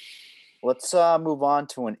 Agreed. Let's move on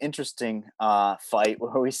to an interesting fight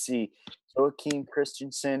where we see Joaquin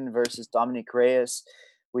Christensen versus Dominic Reyes.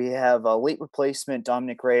 We have a late replacement.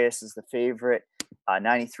 Dominic Reyes is the favorite,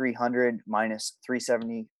 9,300 minus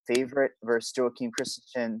 370 favorite versus Joaquin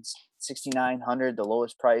Christensen's 6,900, the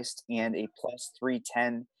lowest priced, and a plus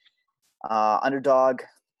 310 Underdog.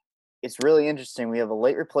 It's really interesting. We have a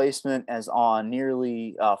late replacement as on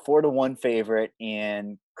nearly 4-1 favorite,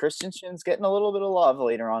 and Christensen's getting a little bit of love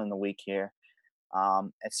later on in the week here.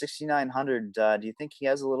 At 6,900, do you think he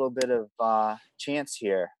has a little bit of chance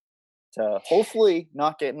here to hopefully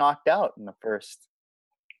not get knocked out in the first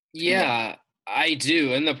 2 rounds? Yeah, I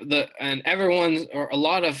do. And and everyone, or a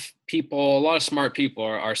lot of people, a lot of smart people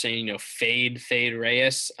are saying, fade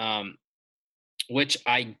Reyes. Which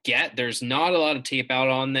I get. There's not a lot of tape out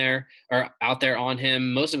there on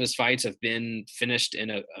him. Most of his fights have been finished in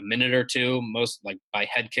a minute or two, most like by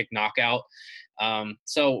head kick knockout.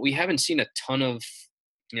 So we haven't seen a ton of,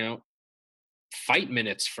 you know, fight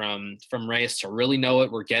minutes from Reyes to really know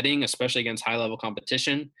what we're getting, especially against high level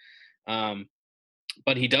competition. Um,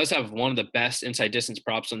 but he does have one of the best inside distance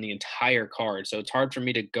props on the entire card. So it's hard for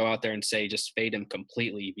me to go out there and say just fade him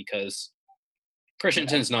completely because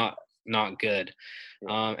Christensen's not good.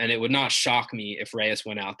 And it would not shock me if Reyes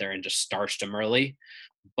went out there and just starched him early.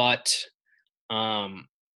 But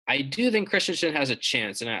I do think Christensen has a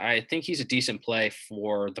chance, and I think he's a decent play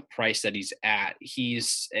for the price that he's at.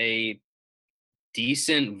 He's a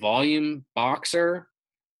decent volume boxer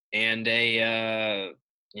and a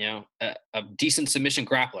decent submission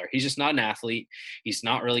grappler. He's just not an athlete. He's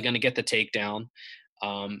not really going to get the takedown,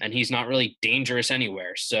 and he's not really dangerous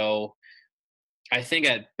anywhere. So I think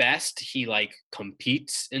at best he like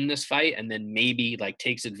competes in this fight and then maybe like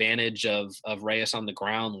takes advantage of Reyes on the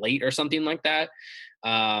ground late or something like that.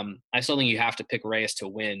 I still think you have to pick Reyes to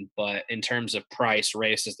win, but in terms of price,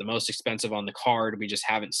 Reyes is the most expensive on the card. We just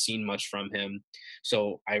haven't seen much from him,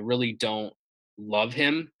 so I really don't love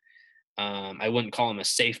him. I wouldn't call him a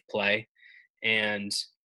safe play, and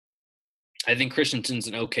I think Christensen's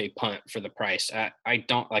an okay punt for the price. I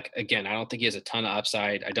don't like again. I don't think he has a ton of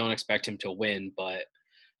upside. I don't expect him to win, but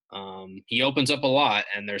he opens up a lot,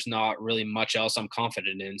 and there's not really much else I'm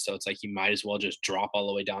confident in. So it's like you might as well just drop all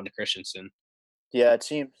the way down to Christensen. Yeah, it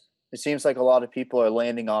seems like a lot of people are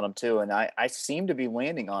landing on him too, and I seem to be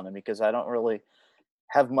landing on him because I don't really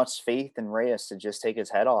have much faith in Reyes to just take his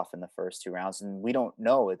head off in the first 2 rounds, and we don't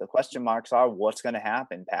know. The question marks are what's going to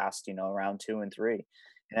happen past round 2 and 3,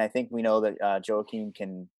 and I think we know that Joaquin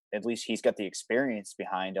can at least he's got the experience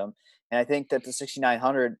behind him, and I think that the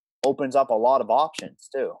 6,900 opens up a lot of options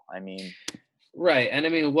too. I mean, Right, and I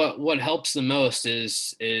mean, what helps the most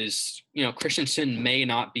is Christensen may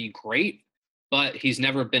not be great, but he's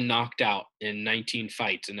never been knocked out in 19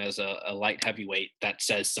 fights, and as a light heavyweight, that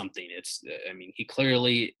says something. I mean, he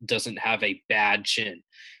clearly doesn't have a bad chin,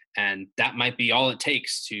 and that might be all it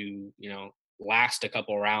takes to last a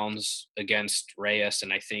couple rounds against Reyes.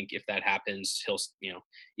 And I think if that happens, he'll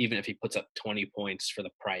even if he puts up 20 points for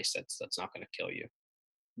the price, that's not going to kill you.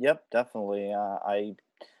 yep, definitely. I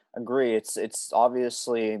agree. It's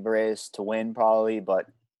obviously Reyes to win probably, but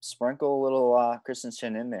sprinkle a little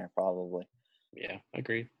Christensen in there probably. Yeah,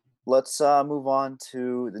 agreed. Let's move on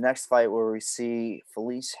to the next fight where we see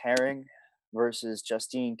Felice Herring versus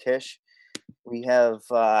Justine Kish. We have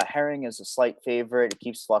Herring as a slight favorite. It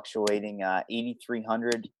keeps fluctuating.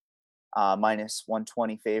 8,300 minus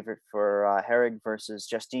 120 favorite for Herring versus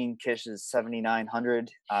Justine Kish is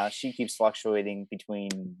 7,900. She keeps fluctuating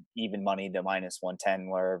between even money to minus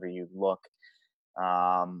 110 wherever you look.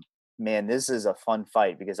 Man, this is a fun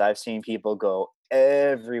fight because I've seen people go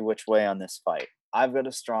every which way on this fight. I've got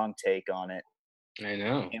a strong take on it. I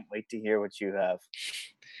know. Can't wait to hear what you have.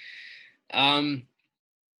 Um,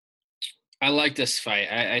 I like this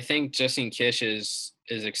fight. I think Justine Kish is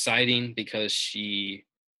exciting because she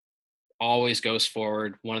always goes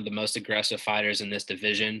forward. One of the most aggressive fighters in this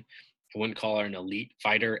division. I wouldn't call her an elite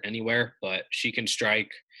fighter anywhere, but she can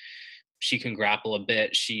strike. She can grapple a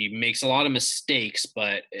bit. She makes a lot of mistakes,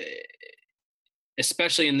 but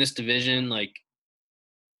especially in this division, like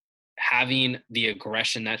having the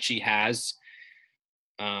aggression that she has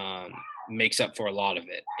makes up for a lot of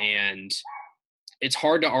it. And it's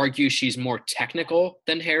hard to argue she's more technical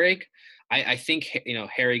than Herrig. I think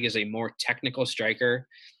Herrig is a more technical striker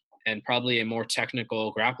and probably a more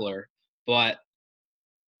technical grappler, but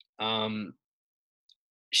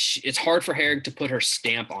it's hard for Herrig to put her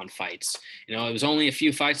stamp on fights. It was only a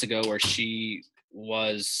few fights ago where she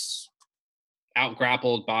was out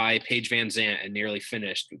grappled by Paige Van Zant and nearly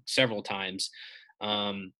finished several times.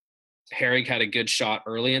 Herrig had a good shot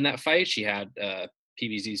early in that fight. She had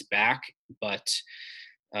PBZ's back, but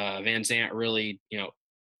Van Zant really,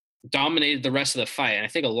 dominated the rest of the fight. And I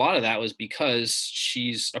think a lot of that was because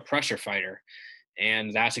she's a pressure fighter.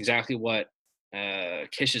 And that's exactly what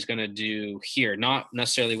Kish is going to do here. Not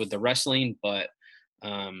necessarily with the wrestling, but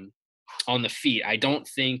on the feet. I don't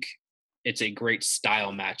think it's a great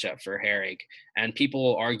style matchup for Herrig. And people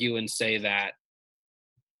will argue and say that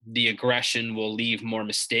the aggression will leave more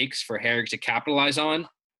mistakes for Herrig to capitalize on.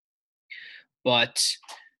 But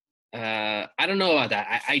I don't know about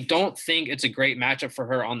that. I don't think it's a great matchup for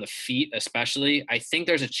her on the feet, especially. I think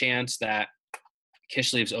there's a chance that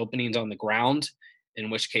Kish leaves openings on the ground, in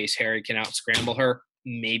which case Herrig can out scramble her,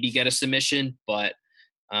 maybe get a submission. But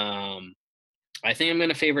I think I'm going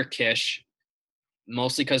to favor Kish,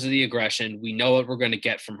 mostly because of the aggression. We know what we're going to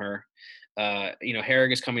get from her.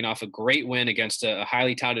 Herrig is coming off a great win against a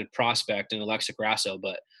highly touted prospect in Alexa Grasso,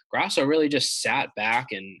 but Grasso really just sat back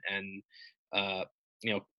and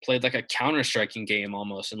played like a counter-striking game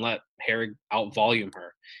almost and let Herrig out-volume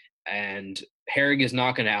her. And Herrig is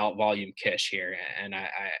not going to out-volume Kish here, and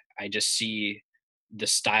I just see the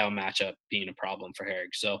style matchup being a problem for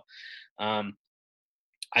Herrig. So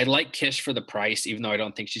I like Kish for the price, even though I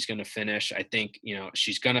don't think she's going to finish. I think,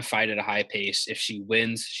 she's going to fight at a high pace. If she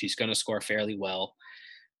wins, she's going to score fairly well.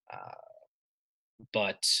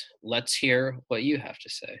 But let's hear what you have to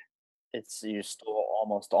say. You stole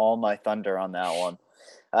almost all my thunder on that one.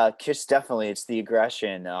 Kish, definitely, it's the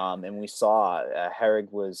aggression. And we saw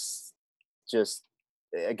Herrig was just,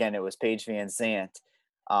 again, it was Paige Van Zandt.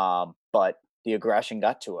 But the aggression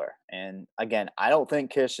got to her. And again, I don't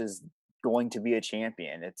think Kish is going to be a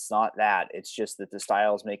champion. It's not that. It's just that the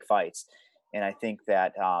styles make fights. And I think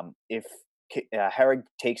that if Herrig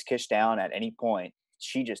takes Kish down at any point,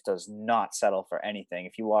 she just does not settle for anything.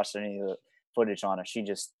 If you watch any of the footage on her,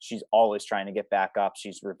 she's always trying to get back up.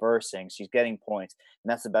 She's reversing. She's getting points.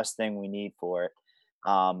 And that's the best thing we need for it.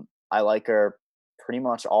 I like her pretty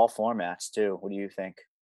much all formats too. What do you think?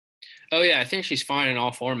 Oh yeah, I think she's fine in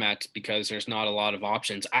all formats because there's not a lot of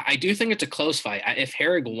options. I do think it's a close fight. If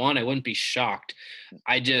Herrig won, I wouldn't be shocked.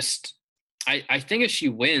 I think if she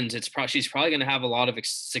wins, she's probably going to have a lot of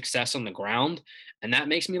success on the ground, and that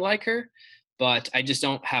makes me like her. But I just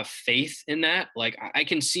don't have faith in that. Like I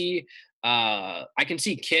can see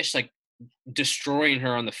Kish like destroying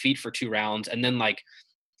her on the feet for 2 rounds, and then like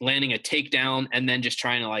landing a takedown, and then just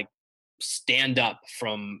trying to like stand up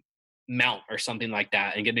from mount or something like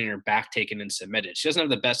that and getting her back taken and submitted. She doesn't have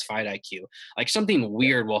the best fight IQ. Like something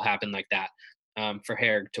weird will happen like that for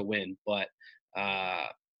Herrig to win. But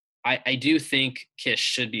I do think Kish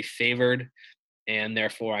should be favored, and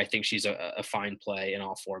therefore I think she's a fine play in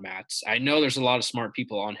all formats. I know there's a lot of smart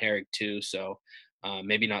people on Herrig too, so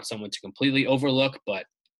maybe not someone to completely overlook, but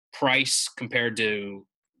price compared to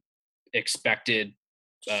expected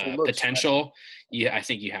potential, yeah, I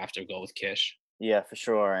think you have to go with Kish. Yeah, for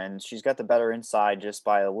sure. And she's got the better inside just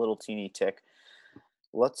by a little teeny tick.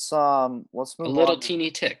 Let's move A little on. teeny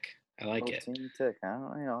tick. I like it. Teeny tick.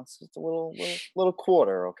 It's just a little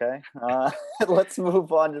quarter. Okay. Let's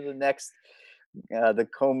move on to the next, the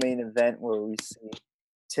co-main event where we see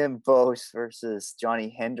Tim Bosch versus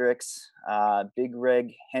Johnny Hendricks. Big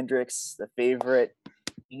Rig Hendricks, the favorite,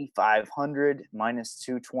 8,500 minus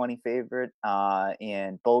 220 favorite.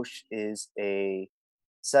 And Bosch is a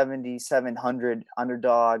 7,700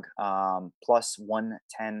 underdog, plus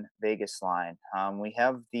 110 Vegas line. We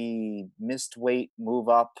have the missed weight move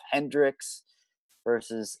up Hendricks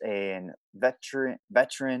versus a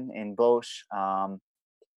veteran in Bosch. What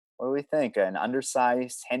do we think? An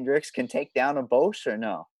undersized Hendricks can take down a Bosch or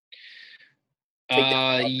no?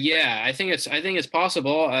 Yeah, I think it's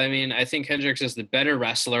possible. I mean, I think Hendricks is the better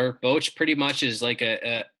wrestler. Boach pretty much is like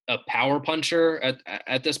a power puncher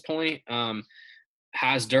at this point.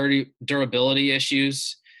 Has durability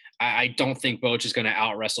issues. I don't think Boach is going to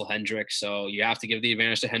out wrestle Hendricks, so you have to give the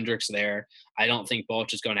advantage to Hendricks there. I don't think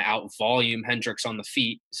Boach is going to out volume Hendricks on the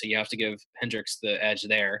feet, so you have to give Hendricks the edge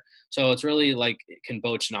there. So it's really like, can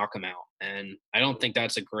Boach knock him out? And I don't think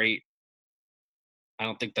that's a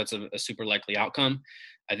super likely outcome.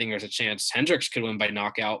 I think there's a chance Hendricks could win by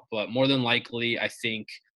knockout, but more than likely, I think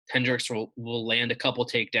Hendricks will land a couple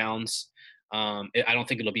takedowns. I don't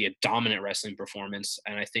think it'll be a dominant wrestling performance,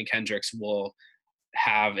 and I think Hendricks will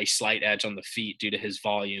have a slight edge on the feet due to his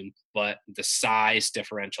volume, but the size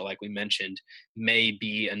differential, like we mentioned, may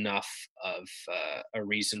be enough of a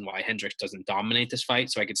reason why Hendricks doesn't dominate this fight.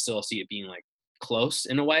 So I could still see it being like close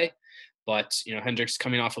in a way, but Hendricks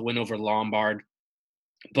coming off a win over Lombard.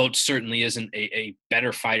 Boach certainly isn't a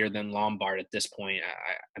better fighter than Lombard at this point.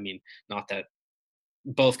 I mean, not that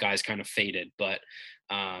both guys kind of faded, but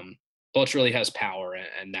Boach really has power,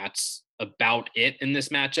 and that's about it in this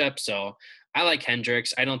matchup. So I like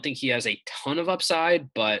Hendricks. I don't think he has a ton of upside,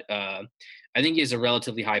 but I think he has a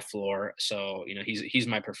relatively high floor. So he's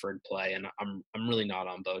my preferred play, and I'm really not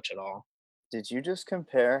on Boach at all. Did you just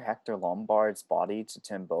compare Hector Lombard's body to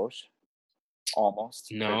Tim Bosch? almost.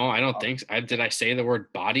 No, I don't think so. Did I say the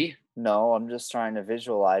word body? No, I'm just trying to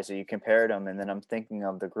visualize it. You compared him, and then I'm thinking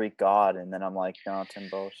of the Greek god, and then I'm like, no, Tim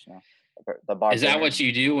Bosch, no, the Is that what barbarian.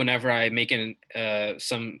 you do whenever I make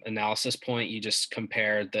some analysis point? You just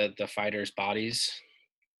compare the fighters' bodies?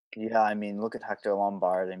 Yeah, I mean, look at Hector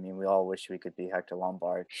Lombard. I mean, we all wish we could be Hector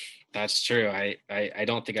Lombard. That's true. I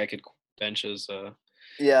don't think I could bench as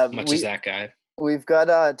Yeah, much as that guy. we've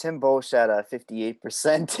got Tim Bosch at a 58%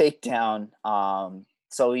 takedown.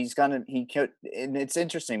 So he could, and it's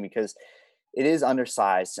interesting because it is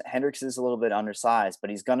undersized. Hendricks is a little bit undersized, but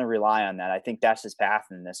he's gonna rely on that. I think that's his path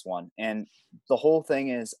in this one. And the whole thing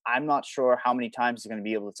is, I'm not sure how many times he's gonna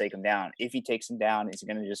be able to take him down. If he takes him down, is he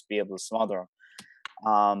gonna just be able to smother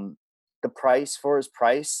him? The price for his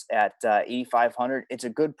price at 8,500, it's a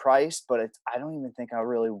good price, but I don't even think I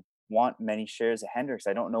really want many shares of Hendricks.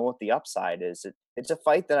 I don't know what the upside is. It's a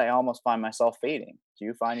fight that I almost find myself fading. Do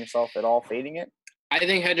you find yourself at all fading it? I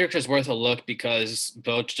think Hendricks is worth a look because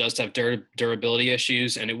Boach does have durability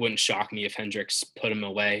issues, and it wouldn't shock me if Hendricks put him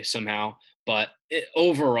away somehow. But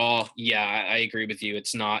overall, yeah, I agree with you.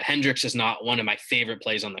 Hendricks is not one of my favorite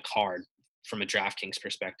plays on the card from a DraftKings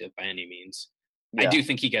perspective by any means. Yeah, I do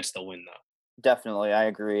think he gets the win, though. definitely. I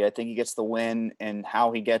agree. I think he gets the win, and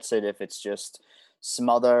how he gets it, if it's just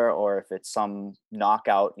smother or if it's some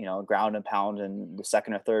knockout, ground and pound in the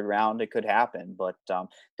second or third round, it could happen. But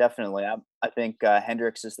definitely, I think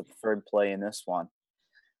Hendricks is the preferred play in this one.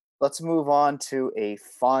 Let's move on to a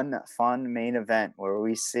fun main event where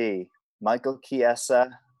we see Michael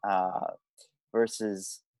Chiesa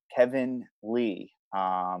versus Kevin Lee.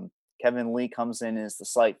 Kevin Lee comes in as the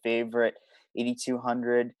slight favorite,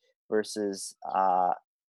 8,200 versus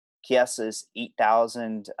Chiesa's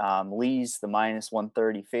 8,000. Lee's the minus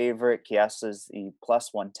 130 favorite. Chiesa's the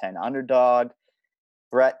plus 110 underdog.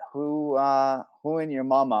 Brett, who and your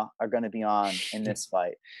mama are going to be on in this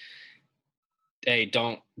fight? Hey,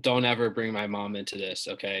 don't ever bring my mom into this,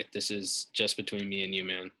 okay? This is just between me and you,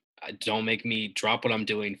 man. Don't make me drop what I'm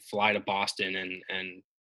doing, fly to Boston, and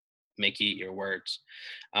make you eat your words.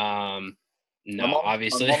 No,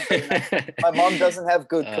 obviously. My mom doesn't have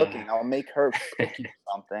good cooking. I'll make her cook you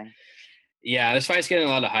something. Yeah, this fight's getting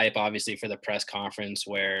a lot of hype, obviously, for the press conference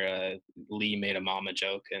where Lee made a mama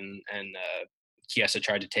joke and Chiesa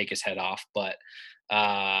tried to take his head off. But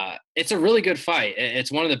it's a really good fight.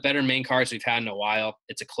 It's one of the better main cards we've had in a while.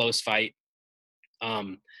 It's a close fight.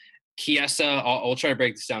 Chiesa, I'll try to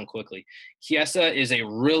break this down quickly. Chiesa is a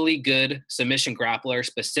really good submission grappler,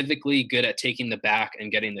 specifically good at taking the back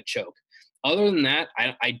and getting the choke. Other than that,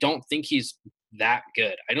 I don't think he's that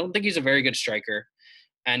good. I don't think he's a very good striker,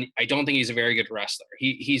 and I don't think he's a very good wrestler.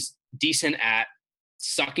 He's decent at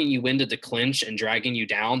sucking you into the clinch and dragging you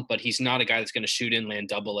down, but he's not a guy that's going to shoot and land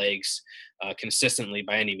double legs consistently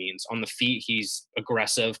by any means. On the feet, he's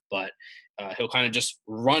aggressive, but he'll kind of just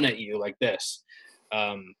run at you like this.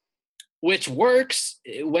 Which works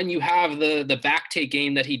when you have the back take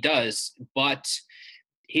game that he does, but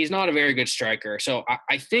he's not a very good striker. So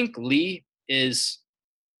I think Lee is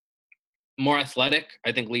more athletic.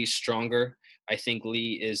 I think Lee's stronger. I think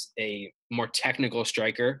Lee is a more technical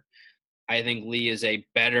striker. I think Lee is a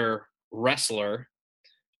better wrestler,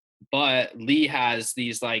 but Lee has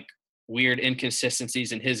these like weird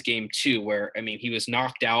inconsistencies in his game too, where, I mean, he was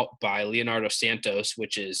knocked out by Leonardo Santos,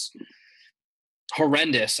 which is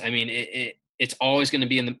horrendous. I mean, it's always going to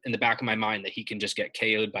be in the back of my mind that he can just get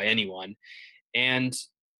KO'd by anyone. And,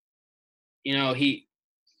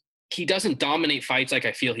 he doesn't dominate fights like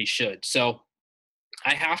I feel he should. So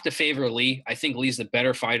I have to favor Lee. I think Lee's the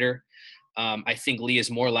better fighter. I think Lee is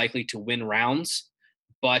more likely to win rounds,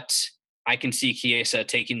 but I can see Chiesa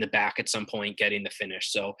taking the back at some point, getting the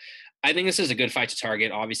finish. So I think this is a good fight to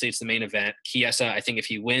target. Obviously, it's the main event. Chiesa, I think if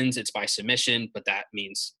he wins, it's by submission, but that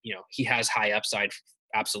means, he has high upside,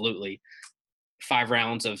 absolutely. 5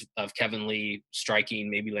 rounds of Kevin Lee striking,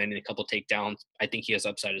 maybe landing a couple takedowns. I think he has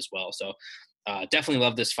upside as well. So definitely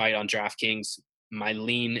love this fight on DraftKings. My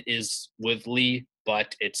lean is with Lee,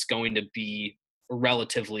 but it's going to be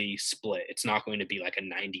relatively split. It's not going to be like a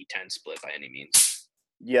 90-10 split by any means.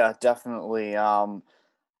 Yeah, definitely. I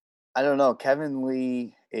don't know. Kevin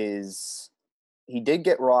Lee he did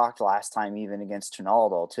get rocked last time, even against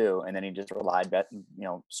Ronaldo too, and then he just relied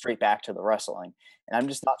straight back to the wrestling. And I'm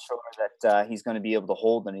just not sure that he's going to be able to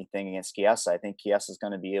hold anything against Chiesa. I think Chiesa is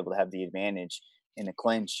going to be able to have the advantage in the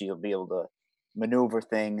clinch. He'll be able to maneuver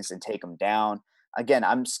things and take them down. Again,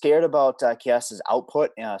 I'm scared about Chiesa's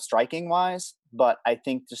output striking wise, but I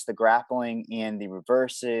think just the grappling and the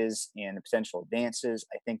reverses and the potential advances,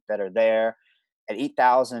 I think that are there. At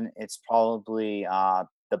 8,000, it's probably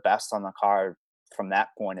the best on the card from that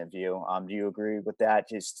point of view. Do you agree with that?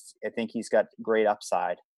 I think he's got great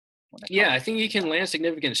upside. Yeah, I think he can land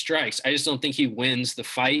significant strikes. I just don't think he wins the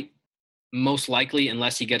fight, most likely,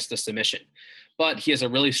 unless he gets the submission. But he has a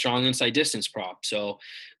really strong inside distance prop. So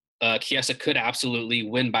Chiesa could absolutely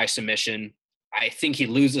win by submission. I think he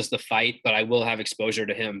loses the fight, but I will have exposure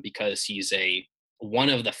to him because he's one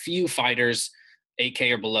of the few fighters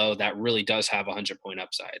 8K or below that really does have a 100-point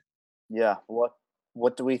upside. Yeah.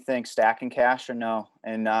 What do we think? Stacking cash or no?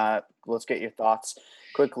 And let's get your thoughts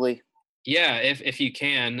quickly. Yeah, if you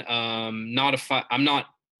can. I'm not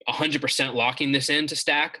 100% locking this in to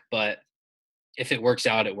stack, but if it works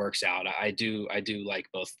out, it works out. I do like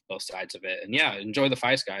both sides of it. And yeah, enjoy the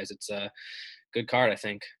fights, guys. It's a good card, I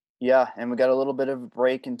think. Yeah, and we got a little bit of a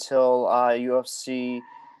break until UFC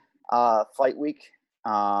fight week.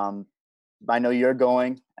 I know you're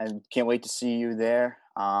going, and can't wait to see you there.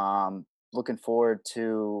 Looking forward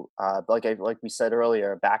to like we said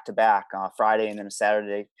earlier, back-to-back Friday and then a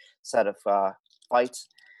Saturday set of fights.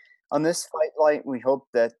 On this fight night, we hope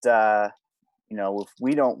that if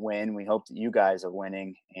we don't win, we hope that you guys are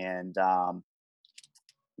winning. And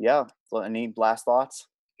yeah, any last thoughts?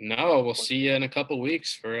 No, we'll see you in a couple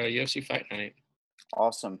weeks for a UFC fight night.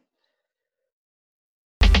 Awesome.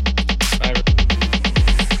 Bye.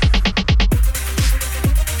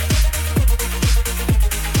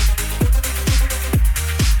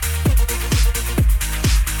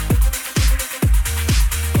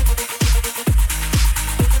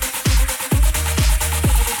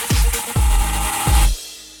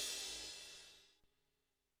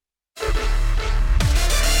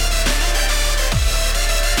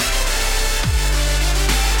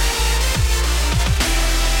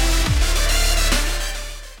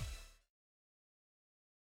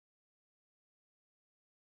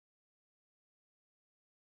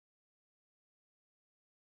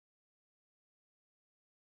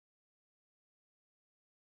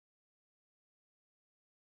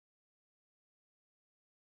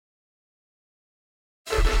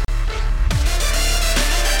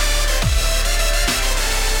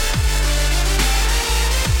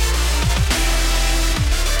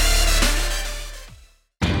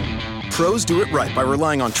 Pros do it right by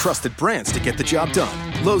relying on trusted brands to get the job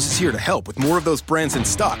done. Lowe's is here to help with more of those brands in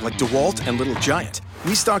stock, like DeWalt and Little Giant.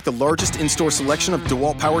 We stock the largest in-store selection of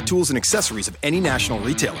DeWalt power tools and accessories of any national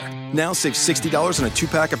retailer. Now save $60 on a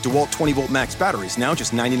 2-pack of DeWalt 20-volt max batteries, now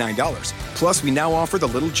just $99. Plus, we now offer the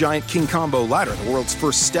Little Giant King Combo ladder, the world's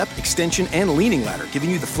first step, extension, and leaning ladder,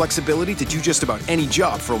 giving you the flexibility to do just about any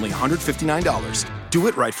job for only $159. Do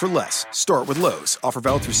it right for less. Start with Lowe's. Offer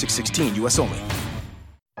valid through 6/16, U.S. only.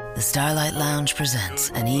 The Starlight Lounge presents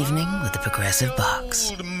An Evening with the Progressive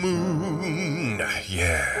Box. Old moon,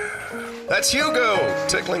 yeah. That's Hugo,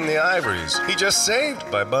 tickling the ivories. He just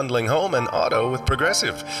saved by bundling home and auto with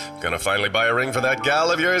Progressive. Gonna finally buy a ring for that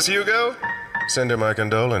gal of yours, Hugo? Send her my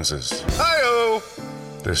condolences. Hi-oh!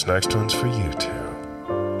 This next one's for you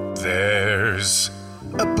two. There's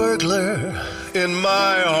a burglar in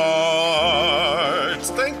my heart.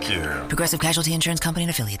 Thank you. Progressive Casualty Insurance Company and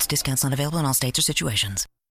Affiliates. Discounts not available in all states or situations.